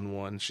Richardson was on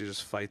one. She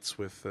just fights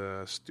with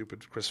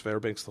stupid Chris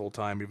Fairbanks the whole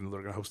time, even though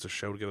they're going to host a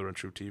show together on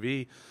True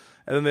TV.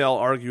 And then they all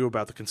argue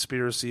about the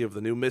conspiracy of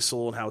the new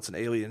missile and how it's an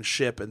alien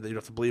ship, and you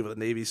have to believe what the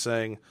Navy's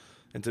saying.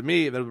 And to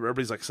me,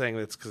 everybody's like saying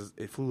that it's because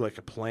it flew like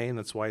a plane.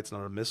 That's why it's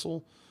not a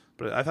missile.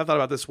 But I thought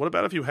about this. What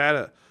about if you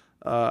had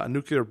a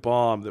nuclear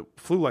bomb that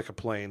flew like a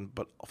plane,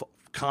 but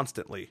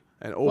constantly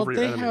and over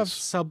your enemies? They have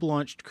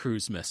sub-launched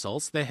cruise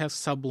missiles. They have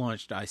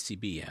sub-launched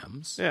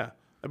ICBMs. Yeah,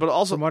 but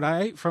also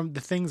from the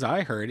things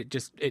I heard, it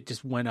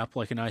just went up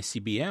like an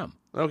ICBM.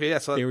 Okay, yeah.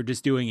 So they were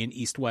just doing an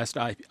east-west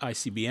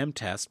ICBM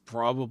test,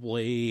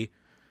 probably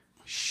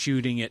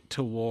shooting it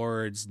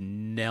towards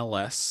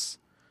Nellis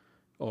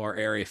or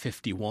Area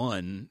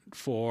 51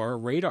 for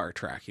radar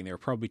tracking. They were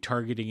probably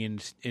targeting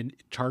it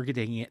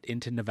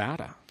into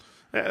Nevada.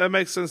 Yeah, that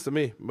makes sense to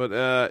me. But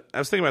I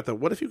was thinking about that.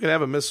 What if you could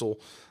have a missile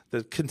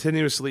that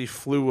continuously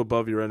flew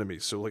above your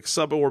enemies? So like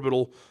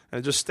suborbital, and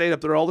it just stayed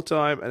up there all the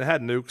time, and it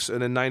had nukes,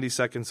 and in 90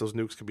 seconds, those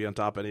nukes could be on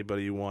top of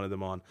anybody you wanted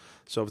them on.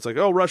 So if it's like,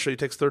 oh, Russia, it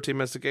takes 13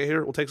 minutes to get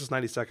here, well, it takes us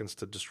 90 seconds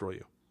to destroy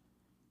you.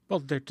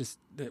 Well,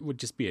 it would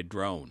just be a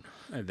drone.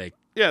 They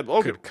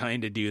could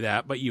kind of do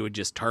that, but you would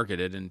just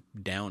target it and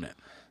down it.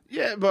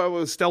 Yeah, but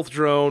with a stealth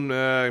drone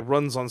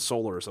runs on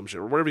solar or some shit,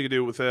 or whatever you can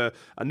do with a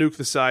nuke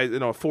the size, a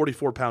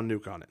 44-pound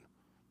nuke on it.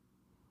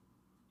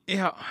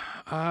 Yeah,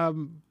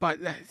 but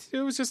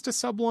it was just a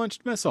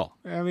sub-launched missile.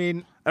 I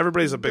mean,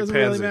 everybody's a big pansy.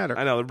 Really matter.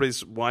 I know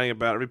everybody's whining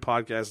about every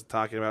podcast is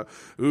talking about,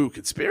 ooh,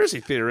 conspiracy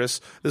theorists.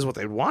 This is what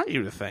they want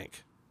you to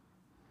think.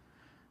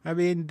 I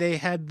mean, they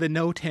had the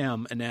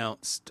NOTAM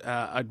announced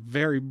a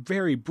very,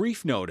 very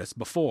brief notice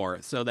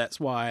before, so that's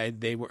why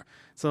they were.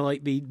 So,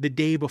 like the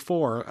day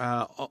before,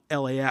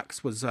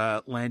 LAX was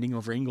landing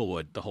over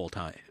Inglewood the whole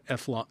time.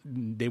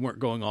 They weren't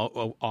going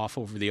off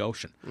over the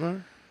ocean. Mm-hmm.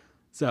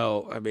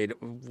 So, I mean,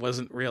 it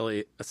wasn't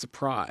really a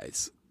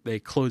surprise. They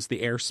closed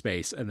the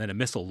airspace, and then a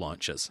missile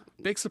launches.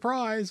 Big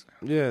surprise.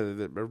 Yeah,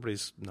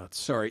 everybody's nuts.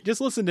 Sorry,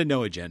 just listen to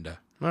No Agenda.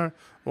 All right.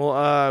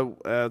 Well,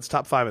 it's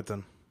top 5 it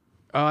then.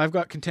 I've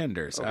got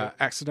contenders. Okay.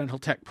 Accidental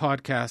Tech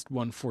Podcast,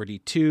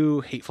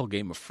 142. Hateful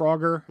Game of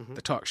Frogger. Mm-hmm.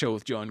 The Talk Show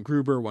with John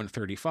Gruber,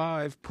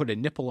 135. Put a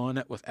Nipple on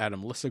It with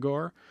Adam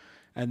Lissagor.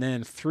 And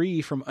then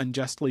 3 from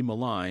Unjustly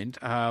Maligned.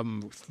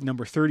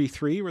 Number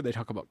 33, where they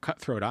talk about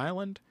Cutthroat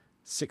Island.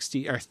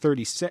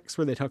 36,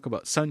 where they talk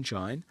about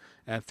Sunshine.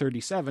 And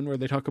 37, where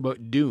they talk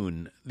about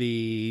Dune,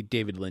 the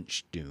David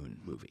Lynch Dune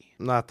movie.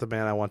 Not the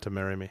Man I Want to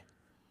Marry Me.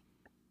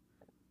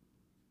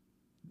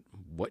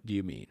 What do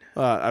you mean?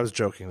 I was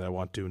joking that I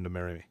want Dune to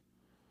marry me.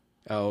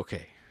 Oh,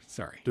 okay.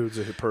 Sorry. Dude's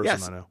a person,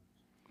 yes. I know.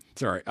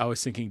 Sorry, I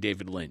was thinking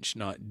David Lynch,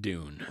 not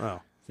Dune. Oh.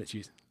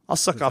 I'll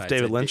suck off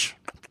David Lynch.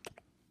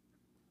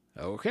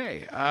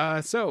 Okay.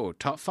 So,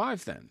 top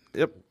 5 then.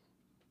 Yep.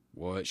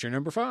 What's your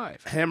number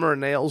 5? Hammer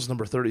and Nails,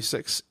 number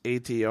 36,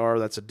 ATR.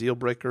 That's a deal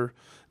breaker.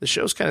 The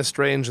show's kind of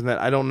strange in that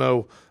I don't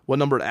know what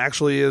number it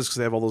actually is because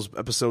they have all those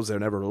episodes that are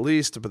never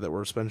released, but that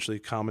were essentially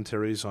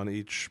commentaries on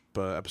each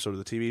episode of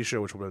the TV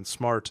show, which would have been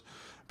smart.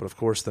 But, of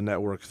course, the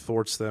network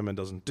thwarts them and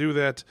doesn't do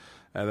that.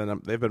 And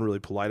then they've been really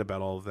polite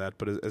about all of that.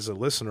 But as a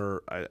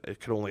listener, it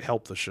could only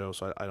help the show,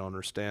 so I don't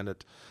understand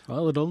it.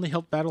 Well, it only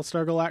helped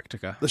Battlestar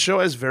Galactica. The show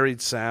has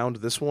varied sound.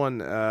 This one,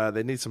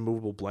 they need some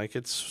movable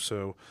blankets,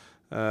 so...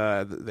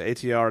 the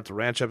ATR at the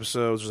ranch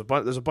episodes.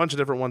 There's a bunch of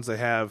different ones they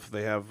have.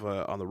 They have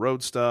on the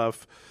road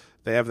stuff.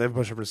 They have a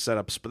bunch of different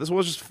setups. But this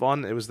was just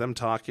fun. It was them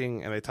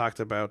talking, and they talked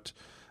about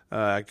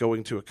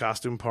going to a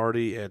costume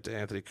party at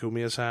Anthony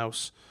Cumia's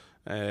house,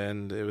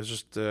 and it was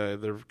just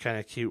they're kind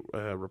of cute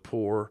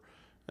rapport,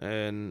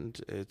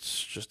 and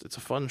it's a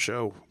fun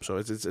show. So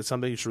it's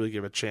something you should really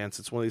give a chance.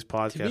 It's one of these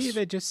podcasts. To me,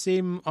 they just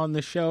seem on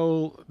the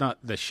show, not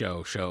the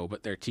show,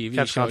 but their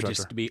TV show,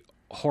 just to be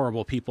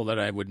horrible people that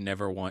I would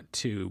never want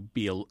to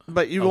be.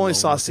 But you only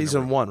saw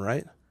season 1,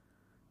 right?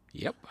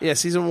 Yep. Yeah,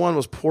 season 1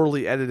 was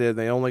poorly edited.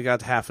 They only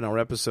got half-an-hour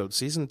episodes.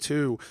 Season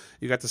 2,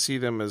 you got to see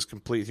them as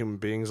complete human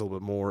beings a little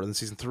bit more. And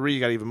season 3, you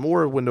got even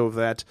more window of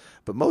that.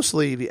 But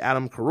mostly, the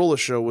Adam Carolla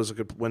show was a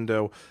good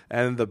window.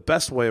 And the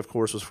best way, of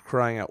course, was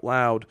Crying Out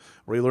Loud,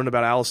 where you learned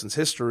about Allison's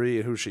history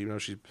and who she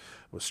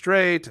was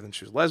straight, and then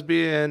she was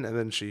lesbian, and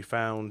then she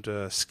found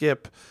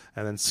Skip,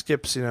 and then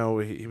Skip's,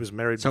 he was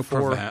married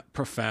before. So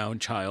profound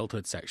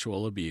childhood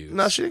sexual abuse.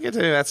 No, she didn't get to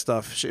any of that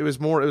stuff. It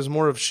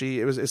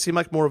seemed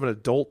like more of an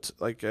adult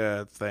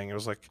thing. It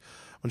was like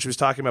when she was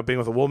talking about being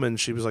with a woman,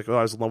 she was like, "Oh,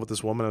 I was in love with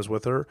this woman. I was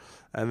with her,"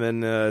 and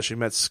then she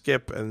met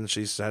Skip, and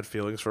she had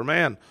feelings for a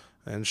man.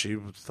 and she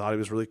thought he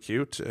was really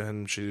cute,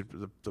 and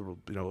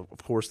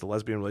of course, the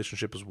lesbian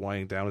relationship was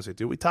winding down as they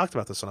do. We talked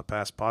about this on a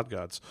past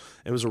podcasts.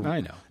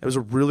 I know. It was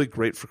a really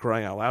great For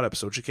Crying Out Loud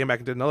episode. She came back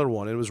and did another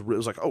one, and it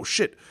was like, oh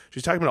shit,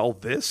 she's talking about all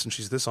this, and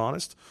she's this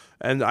honest.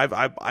 And I've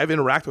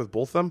interacted with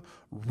both of them.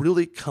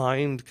 Really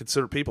kind,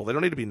 considerate people. They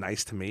don't need to be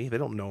nice to me. They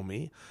don't know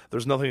me.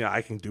 There's nothing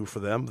I can do for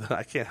them.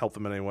 I can't help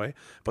them in any way.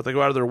 But they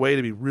go out of their way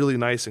to be really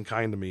nice and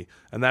kind to me,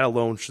 and that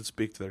alone should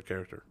speak to their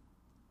character.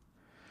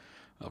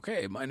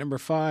 Okay, my number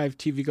 5,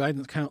 TV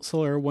guidance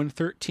counselor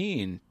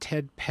 113,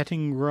 Ted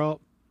Pettingill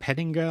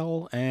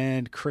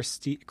and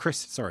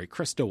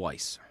Krista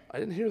Weiss. I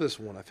didn't hear this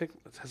one. I think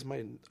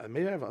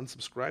maybe I've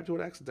unsubscribed to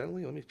it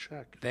accidentally. Let me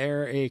check.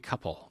 They're a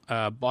couple,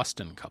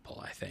 Boston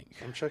couple, I think.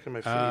 I'm checking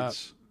my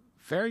feeds.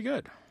 Very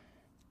good.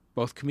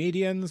 Both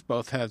comedians,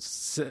 both have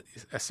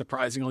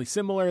surprisingly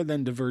similar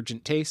then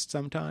divergent tastes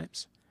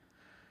sometimes.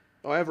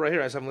 Oh, I have it right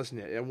here. I just haven't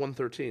listened yet. Yeah,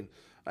 113.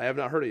 I have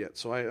not heard it yet.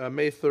 So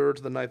May 3rd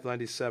to the 9th,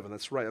 97.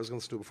 That's right. I was going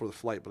to listen to it before the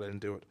flight, but I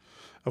didn't do it.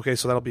 Okay,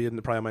 so that'll be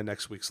probably on my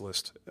next week's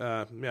list.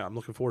 Yeah, I'm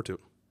looking forward to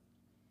it.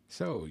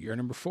 So, you're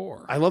number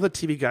 4. I love the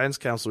TV guidance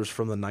counselors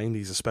from the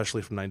 90s,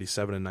 especially from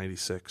 97 and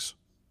 96.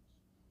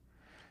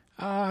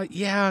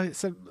 Yeah,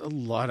 it's a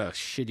lot of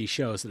shitty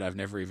shows that I've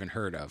never even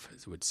heard of,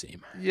 as it would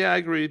seem. Yeah, I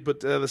agree,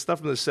 but the stuff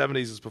from the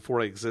 70s is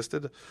before I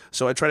existed,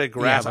 so I try to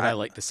grasp. Yeah, but I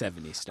like the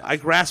 70s stuff. I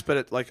grasp at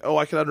it like, oh,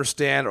 I can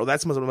understand, or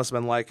that's what it must have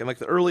been like. And like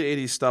the early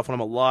 80s stuff, when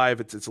I'm alive,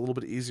 it's a little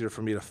bit easier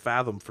for me to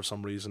fathom for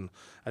some reason.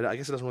 I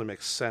guess it doesn't really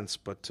make sense,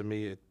 but to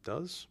me it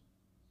does.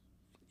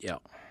 Yeah.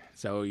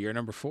 So you're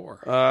number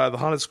 4. The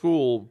Haunted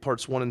School,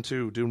 parts 1 and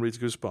 2, Doom reads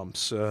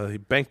Goosebumps. He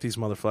banked these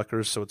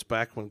motherfuckers, so it's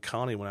back when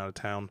Connie went out of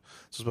town.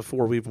 This was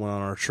before we went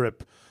on our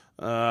trip.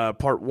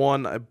 Part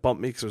 1, I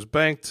bumped me because it was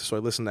banked, so I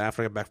listened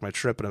after I got back from my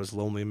trip, and I was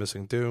lonely and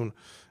missing Dune.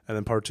 And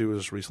then part 2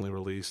 was recently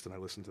released, and I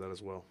listened to that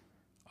as well.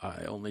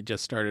 I only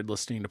just started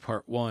listening to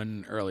part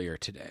 1 earlier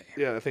today.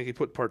 Yeah, I think he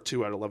put part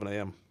 2 at 11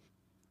 a.m.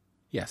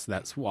 Yes,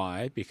 that's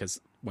why, because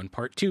when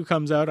part 2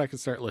 comes out, I can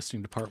start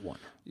listening to part 1.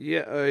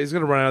 Yeah, he's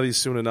going to run out of these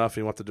soon enough.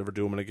 He won't have to ever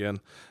do them again.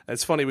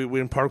 It's funny,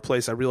 we in Park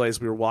Place, I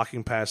realized we were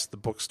walking past the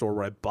bookstore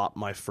where I bought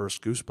my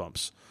first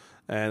Goosebumps.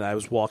 And I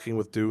was walking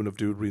with Dune of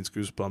Dude Reads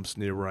Goosebumps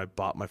near where I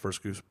bought my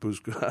first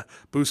Goosebumps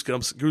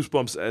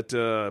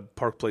at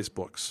Park Place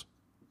Books.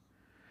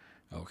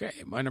 Okay,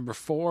 my number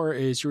 4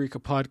 is Eureka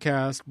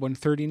Podcast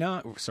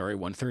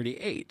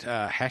 138.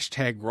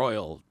 Hashtag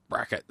Royal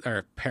bracket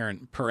or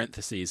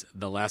parentheses,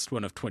 the last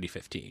one of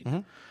 2015. Mm-hmm.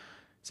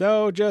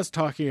 So just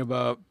talking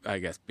about, I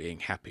guess, being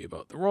happy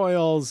about the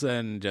Royals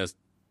and just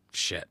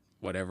shit,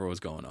 whatever was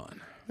going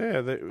on.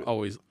 Yeah,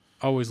 always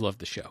loved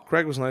the show.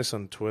 Craig was nice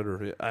on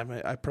Twitter.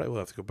 I probably will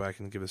have to go back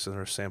and give this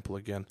another sample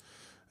again.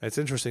 It's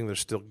interesting they're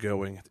still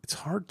going. It's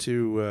hard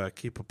to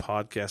keep a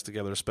podcast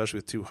together, especially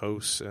with 2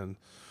 hosts. And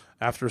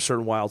after a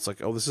certain while, it's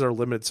like, oh, this is our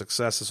limited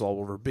success. This all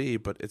will ever be.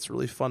 But it's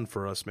really fun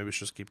for us. Maybe we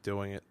should just keep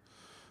doing it.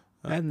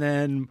 And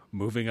then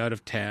moving out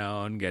of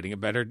town, getting a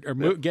better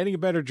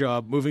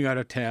job, moving out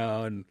of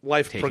town,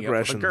 life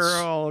progressions, up with a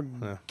girl,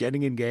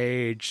 getting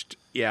engaged.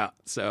 Yeah.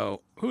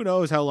 So who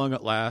knows how long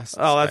it lasts?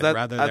 I'd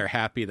rather they're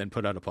happy than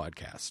put out a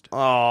podcast.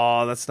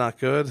 Oh, that's not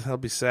good. That'll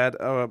be sad.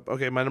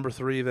 Okay, my number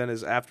 3 then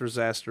is After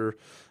Disaster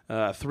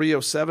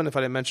 307. If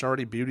I didn't mention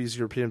already, Beauty's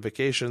European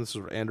Vacation. This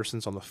is where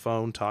Anderson's on the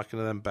phone talking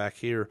to them back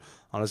here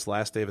on his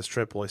last day of his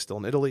trip while he's still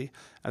in Italy.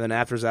 And then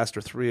After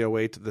Disaster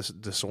 308, this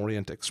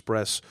Disorient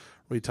Express,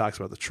 where he talks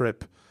about the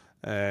trip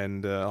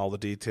and all the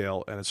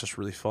detail, and it's just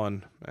really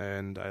fun.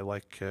 And I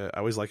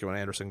always like it when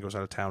Anderson goes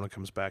out of town and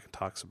comes back and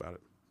talks about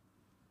it.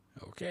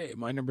 Okay,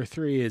 my number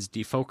 3 is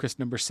Defocused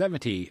number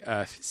 70,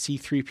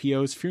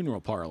 C-3PO's Funeral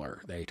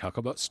Parlor. They talk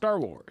about Star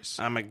Wars.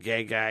 I'm a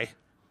gay guy.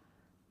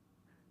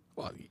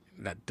 Well,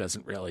 that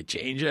doesn't really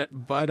change it,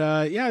 but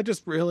yeah, I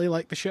just really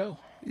like the show.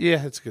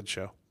 Yeah, it's a good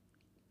show.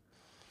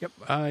 Yep,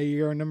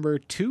 you're number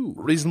 2.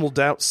 Reasonable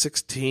Doubt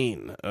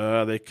 16.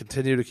 They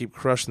continue to keep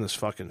crushing this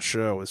fucking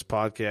show. His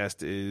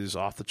podcast is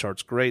off the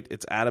charts great.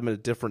 It's Adam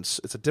it's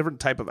a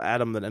different type of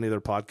Adam than any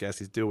other podcast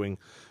he's doing,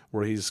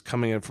 where he's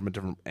coming in from a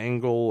different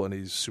angle and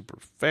he's super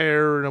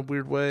fair in a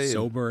weird way.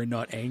 Sober and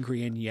not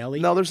angry and yelly?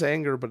 No, there's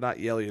anger, but not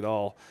yelly at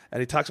all. And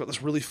he talks about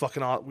this really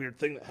fucking odd, weird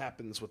thing that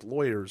happens with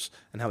lawyers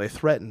and how they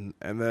threaten,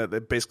 and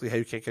basically how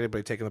you can't get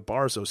anybody taken to the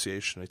Bar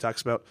Association. He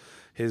talks about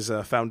his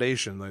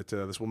foundation. That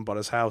this woman bought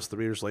his house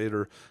 3 years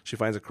later. She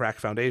finds a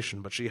cracked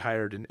foundation, but she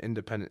hired an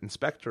independent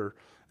inspector,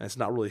 and it's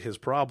not really his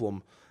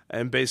problem.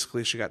 And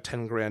basically, she got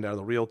 $10,000 out of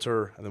the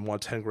realtor, and then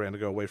wanted $10,000 to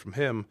go away from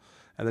him.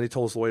 And then he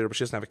told his lawyer, but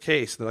she doesn't have a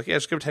case. And they're like, yeah,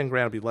 just give her $10,000,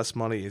 it'll be less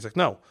money. He's like,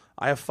 no,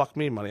 I have fuck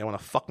me money. I want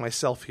to fuck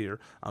myself here.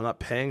 I'm not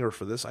paying her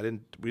for this. We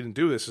didn't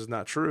do this. It's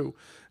not true.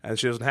 And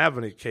she doesn't have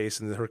any case,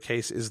 and her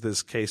case is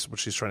this case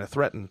which she's trying to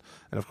threaten.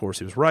 And of course,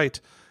 he was right.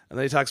 And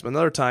then he talks about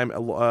another time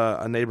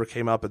a neighbor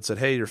came up and said,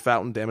 "Hey, your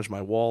fountain damaged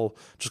my wall.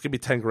 Just give me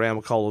 10 grand.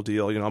 We'll call it a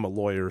deal. You know, I'm a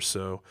lawyer,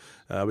 so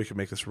we can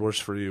make this worse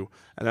for you."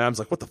 And Adam's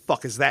like, "What the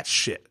fuck is that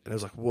shit?" And I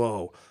was like,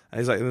 "Whoa." And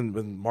he's like, and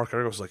then Mark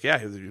Argos was like,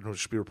 "Yeah, it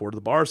should be reported to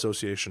the bar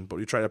association. But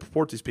when you try to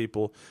report these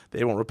people,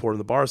 they won't report in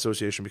the bar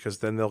association because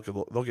then they'll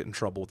get in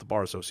trouble with the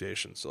bar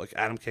association. So like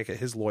Adam can't get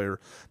his lawyer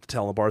to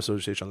tell the bar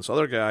association on this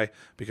other guy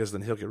because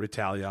then he'll get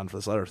retaliated on for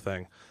this other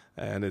thing."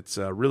 And it's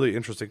a really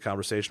interesting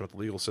conversation about the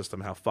legal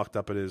system, how fucked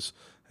up it is,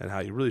 and how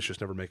you really should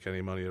never make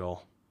any money at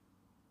all.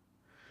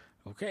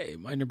 Okay,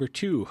 my number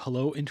 2,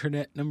 Hello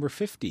Internet number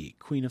 50,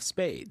 Queen of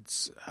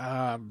Spades.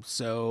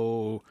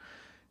 So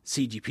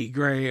CGP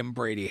Graham,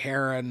 Brady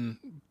Heron,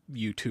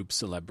 YouTube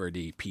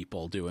celebrity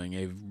people doing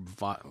a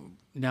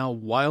now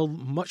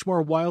much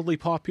more wildly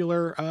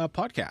popular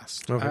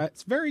podcast. Okay.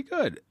 It's very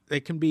good.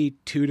 It can be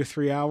 2 to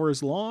 3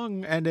 hours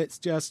long, and it's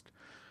just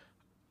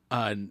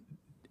an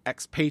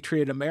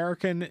expatriate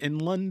American in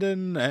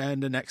London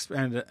and an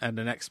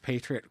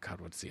expatriate,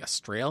 God, what's the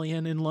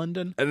Australian in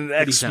London? And an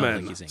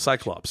X-Men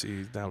Cyclops.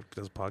 He now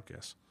does a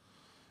podcast.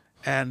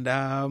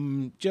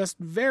 And just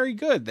very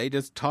good. They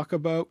just talk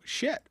about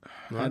shit,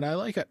 and I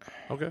like it.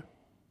 Okay.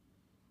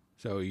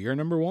 So you're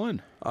number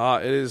 1.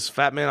 It is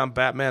Fat Man on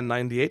Batman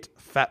 98,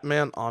 Fat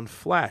Man on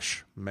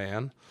Flash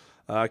Man.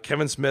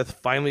 Kevin Smith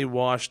finally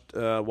watched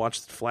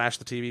Flash,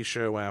 the TV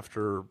show,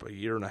 after a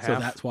year and a half. So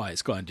that's why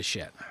it's gone to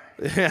shit.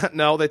 Yeah,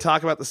 no, they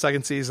talk about the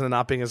second season and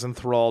not being as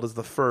enthralled as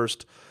the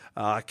first.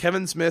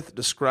 Kevin Smith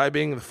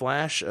describing the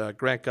Flash.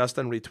 Grant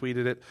Gustin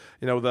retweeted it.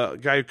 You know, the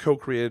guy who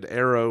co-created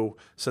Arrow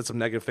said some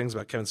negative things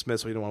about Kevin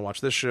Smith, so he didn't want to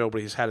watch this show, but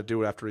he's had to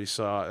do it after he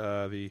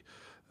saw the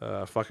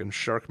fucking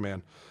Shark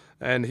Man.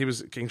 And he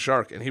was King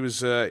Shark, and he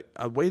was a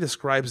way he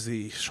describes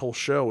the whole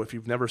show. If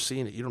you've never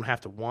seen it, you don't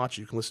have to watch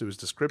it. You can listen to his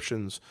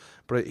descriptions.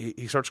 But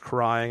he starts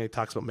crying. He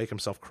talks about making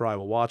himself cry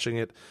while watching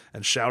it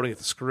and shouting at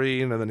the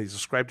screen. And then he's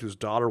described to his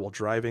daughter while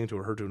driving to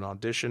her to an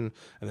audition.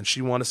 And then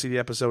she wanted to see the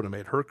episode and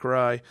made her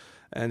cry.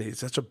 And he's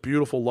such a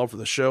beautiful love for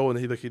the show, and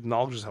he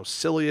acknowledges how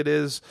silly it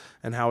is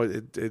and how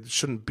it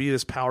shouldn't be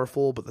this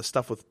powerful, but the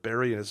stuff with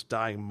Barry and his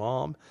dying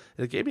mom.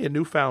 And it gave me a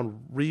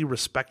newfound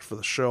respect for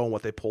the show and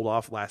what they pulled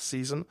off last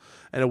season,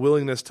 and a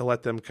willingness to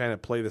let them kind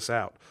of play this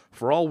out.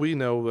 For all we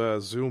know,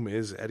 Zoom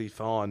is Eddie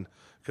Thawne,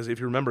 because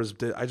if you remember,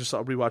 I just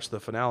rewatched the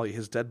finale,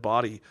 his dead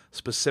body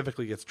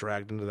specifically gets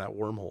dragged into that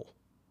wormhole.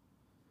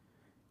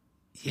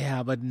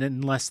 Yeah, but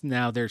unless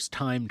now there's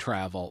time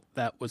travel,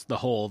 that was the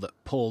hole that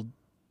pulled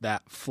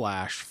that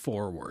Flash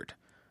forward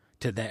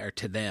to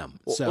them.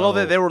 So, well,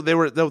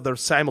 they're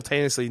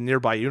simultaneously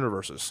nearby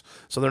universes,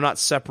 so they're not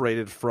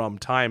separated from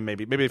time.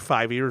 Maybe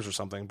 5 years or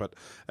something, but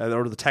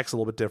or the tech's a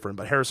little bit different.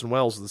 But Harrison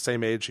Wells is the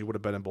same age he would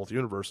have been in both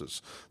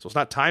universes, so it's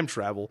not time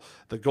travel.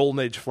 The Golden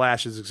Age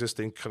Flash is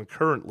existing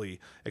concurrently,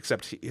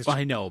 except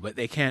I know, but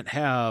they can't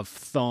have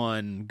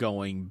Thawne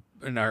going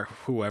or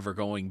whoever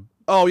going.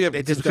 Oh, yeah,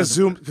 because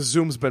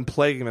Zoom's been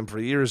plaguing them for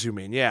years, you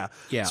mean, yeah.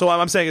 So what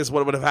I'm saying is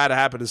what would have had to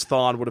happen is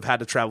Thawne would have had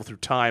to travel through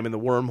time in the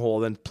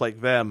wormhole, then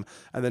plague them,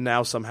 and then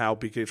now somehow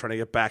trying to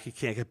get back. He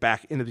can't get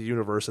back into the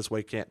universe. That's why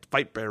he can't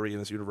fight Barry in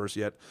this universe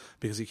yet,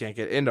 because he can't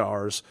get into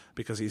ours,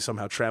 because he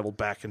somehow traveled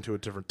back into a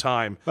different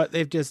time. But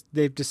they've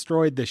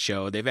destroyed the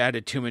show. They've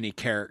added too many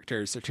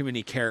characters. There are too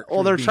many characters.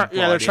 Well, they're trying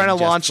to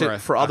launch it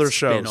for other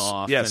shows.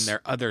 Yes. And there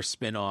are other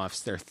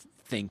spin-offs they're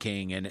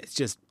thinking, and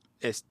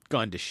it's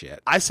gone to shit.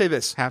 I say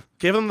this.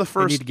 Give them the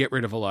first. They need to get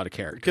rid of a lot of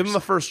characters. Give them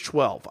the first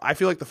 12. I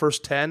feel like the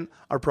first 10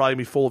 are probably going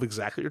to be full of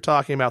exactly what you're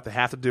talking about. They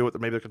have to do it.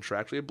 Maybe they're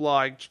contractually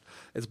obliged.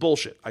 It's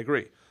bullshit. I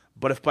agree.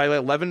 But if by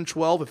 11,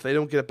 12, if they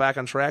don't get it back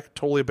on track,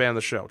 totally ban the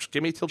show. Just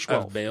give me till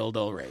 12. I've bailed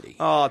already.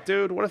 Oh,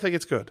 dude, what if it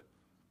gets good?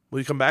 Will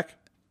you come back?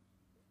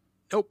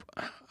 Nope.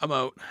 I'm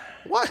out.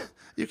 What?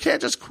 You can't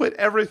just quit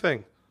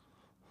everything.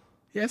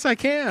 Yes, I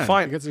can.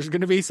 Fine. Because there's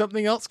going to be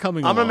something else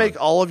coming I'm going to make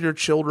all of your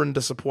children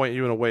disappoint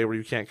you in a way where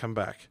you can't come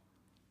back.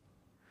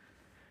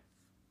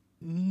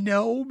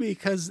 No,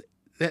 because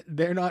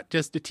they're not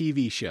just a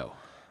TV show.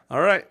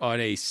 All right. On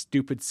a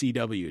stupid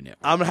CW network.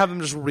 I'm going to have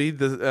them just read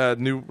the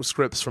new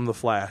scripts from The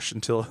Flash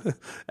until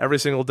every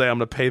single day I'm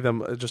going to pay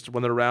them just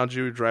when they're around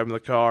you, driving the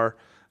car.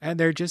 And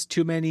there are just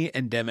too many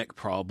endemic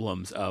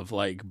problems of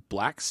like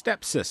Black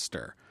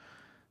Stepsister.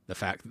 The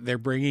fact that they're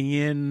bringing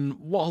in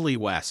Wally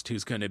West,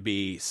 who's going to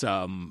be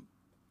some,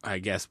 I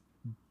guess,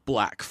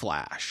 Black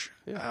Flash.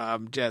 Yeah.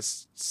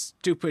 Just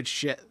stupid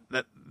shit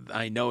that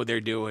I know they're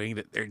doing,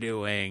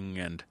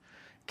 and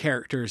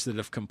characters that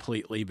have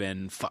completely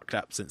been fucked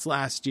up since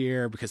last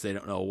year because they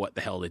don't know what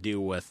the hell to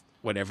do with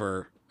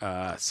whatever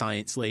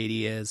science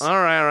lady is. All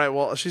right.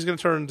 Well, she's going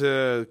to turn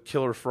into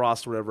Killer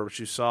Frost or whatever, which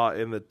you saw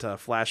in the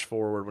flash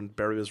forward when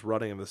Barry was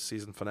running in the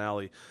season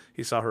finale.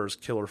 He saw her as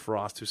Killer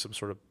Frost, who's some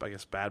sort of, I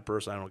guess, bad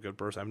person. I don't know, good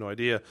person. I have no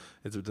idea.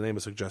 The name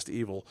would suggest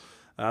evil.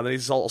 Then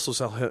he's also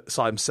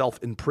saw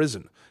himself in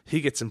prison. He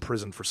gets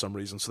imprisoned for some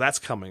reason, so that's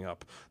coming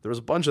up. There was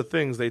a bunch of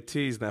things they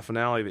teased in that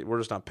finale that we're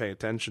just not paying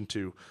attention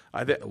to.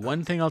 The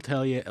one thing I'll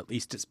tell you, at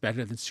least it's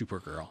better than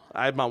Supergirl.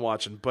 I'm not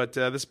watching, but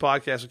this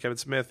podcast with Kevin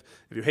Smith,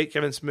 if you hate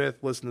Kevin Smith,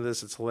 listen to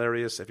this. It's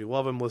hilarious. If you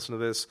love him, listen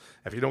to this.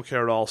 If you don't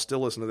care at all, still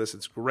listen to this.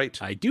 It's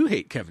great. I do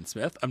hate Kevin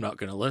Smith. I'm not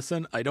going to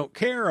listen. I don't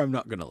care. I'm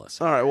not going to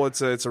listen. All right, well,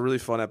 it's a really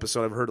fun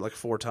episode. I've heard it like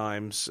 4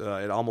 times.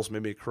 It almost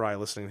made me cry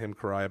listening to him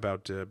cry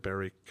about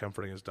Barry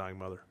comforting his dying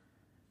mother.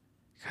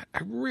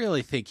 I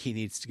really think he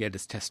needs to get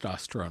his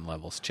testosterone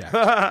levels checked.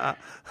 Yeah,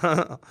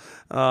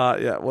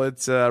 well,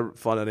 it's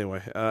fun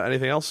anyway.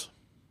 Anything else?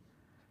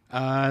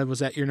 Was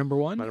that your number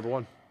one? My number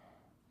one.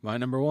 My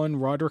number one,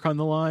 Roderick on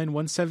the Line,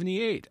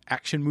 178,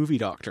 Action Movie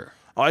Doctor.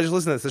 Oh, I just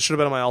listened to this. This should have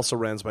been on my also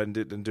rans, but I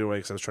didn't do it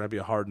because I was trying to be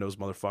a hard-nosed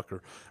motherfucker.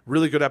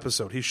 Really good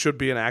episode. He should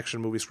be an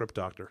action movie script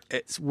doctor.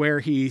 It's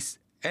where he's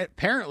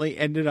apparently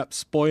ended up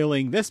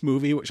spoiling this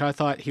movie, which I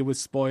thought he was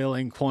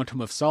spoiling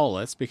Quantum of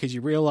Solace, because you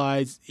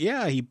realize,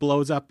 yeah, he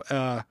blows up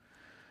a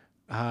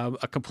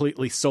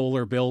completely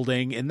solar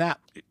building in that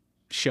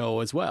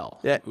show as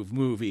well. Yeah.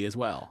 Movie as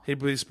well.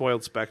 He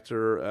spoiled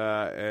Spectre,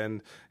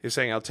 and he's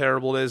saying how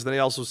terrible it is. Then he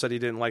also said he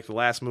didn't like the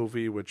last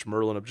movie, which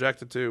Merlin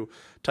objected to.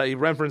 He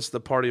referenced the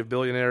Party of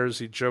Billionaires.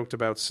 He joked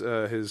about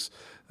his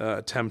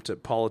attempt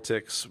at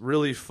politics.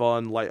 Really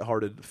fun,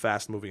 lighthearted,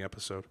 fast-moving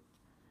episode.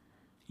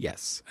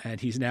 Yes,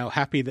 and he's now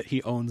happy that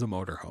he owns a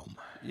motorhome.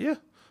 Yeah,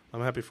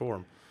 I'm happy for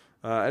him.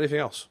 Anything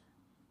else?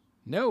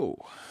 No.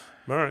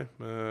 All right.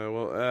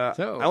 I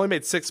only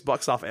made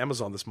 $6 off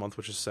Amazon this month,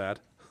 which is sad.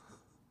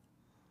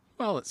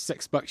 Well, it's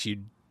 $6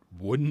 you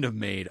wouldn't have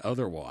made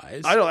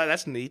otherwise. I know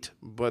that's neat,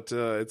 but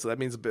that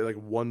means like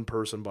one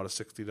person bought a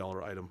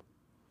 $60 item.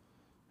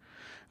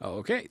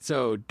 Okay,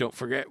 so don't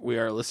forget, we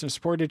are a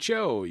listener-supported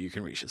show. You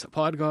can reach us at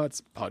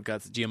podgods,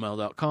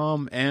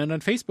 podgods@gmail.com, and on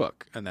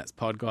Facebook, and that's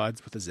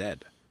podgods with a Z. You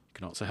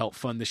can also help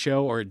fund the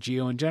show or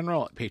Geo in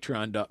general at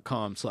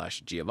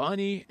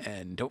patreon.com/Giovanni,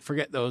 and don't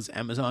forget those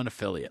Amazon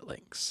affiliate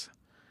links.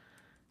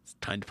 It's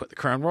time to put the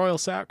Crown Royal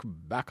sack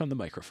back on the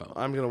microphone.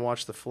 I'm going to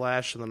watch The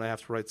Flash, and then I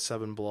have to write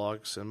 7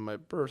 blogs, and my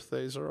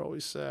birthdays are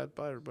always sad.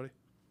 Bye, everybody.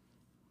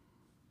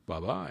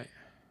 Bye-bye.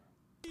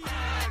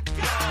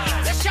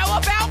 The show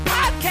about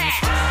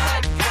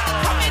podcasts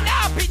coming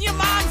up in your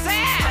mom's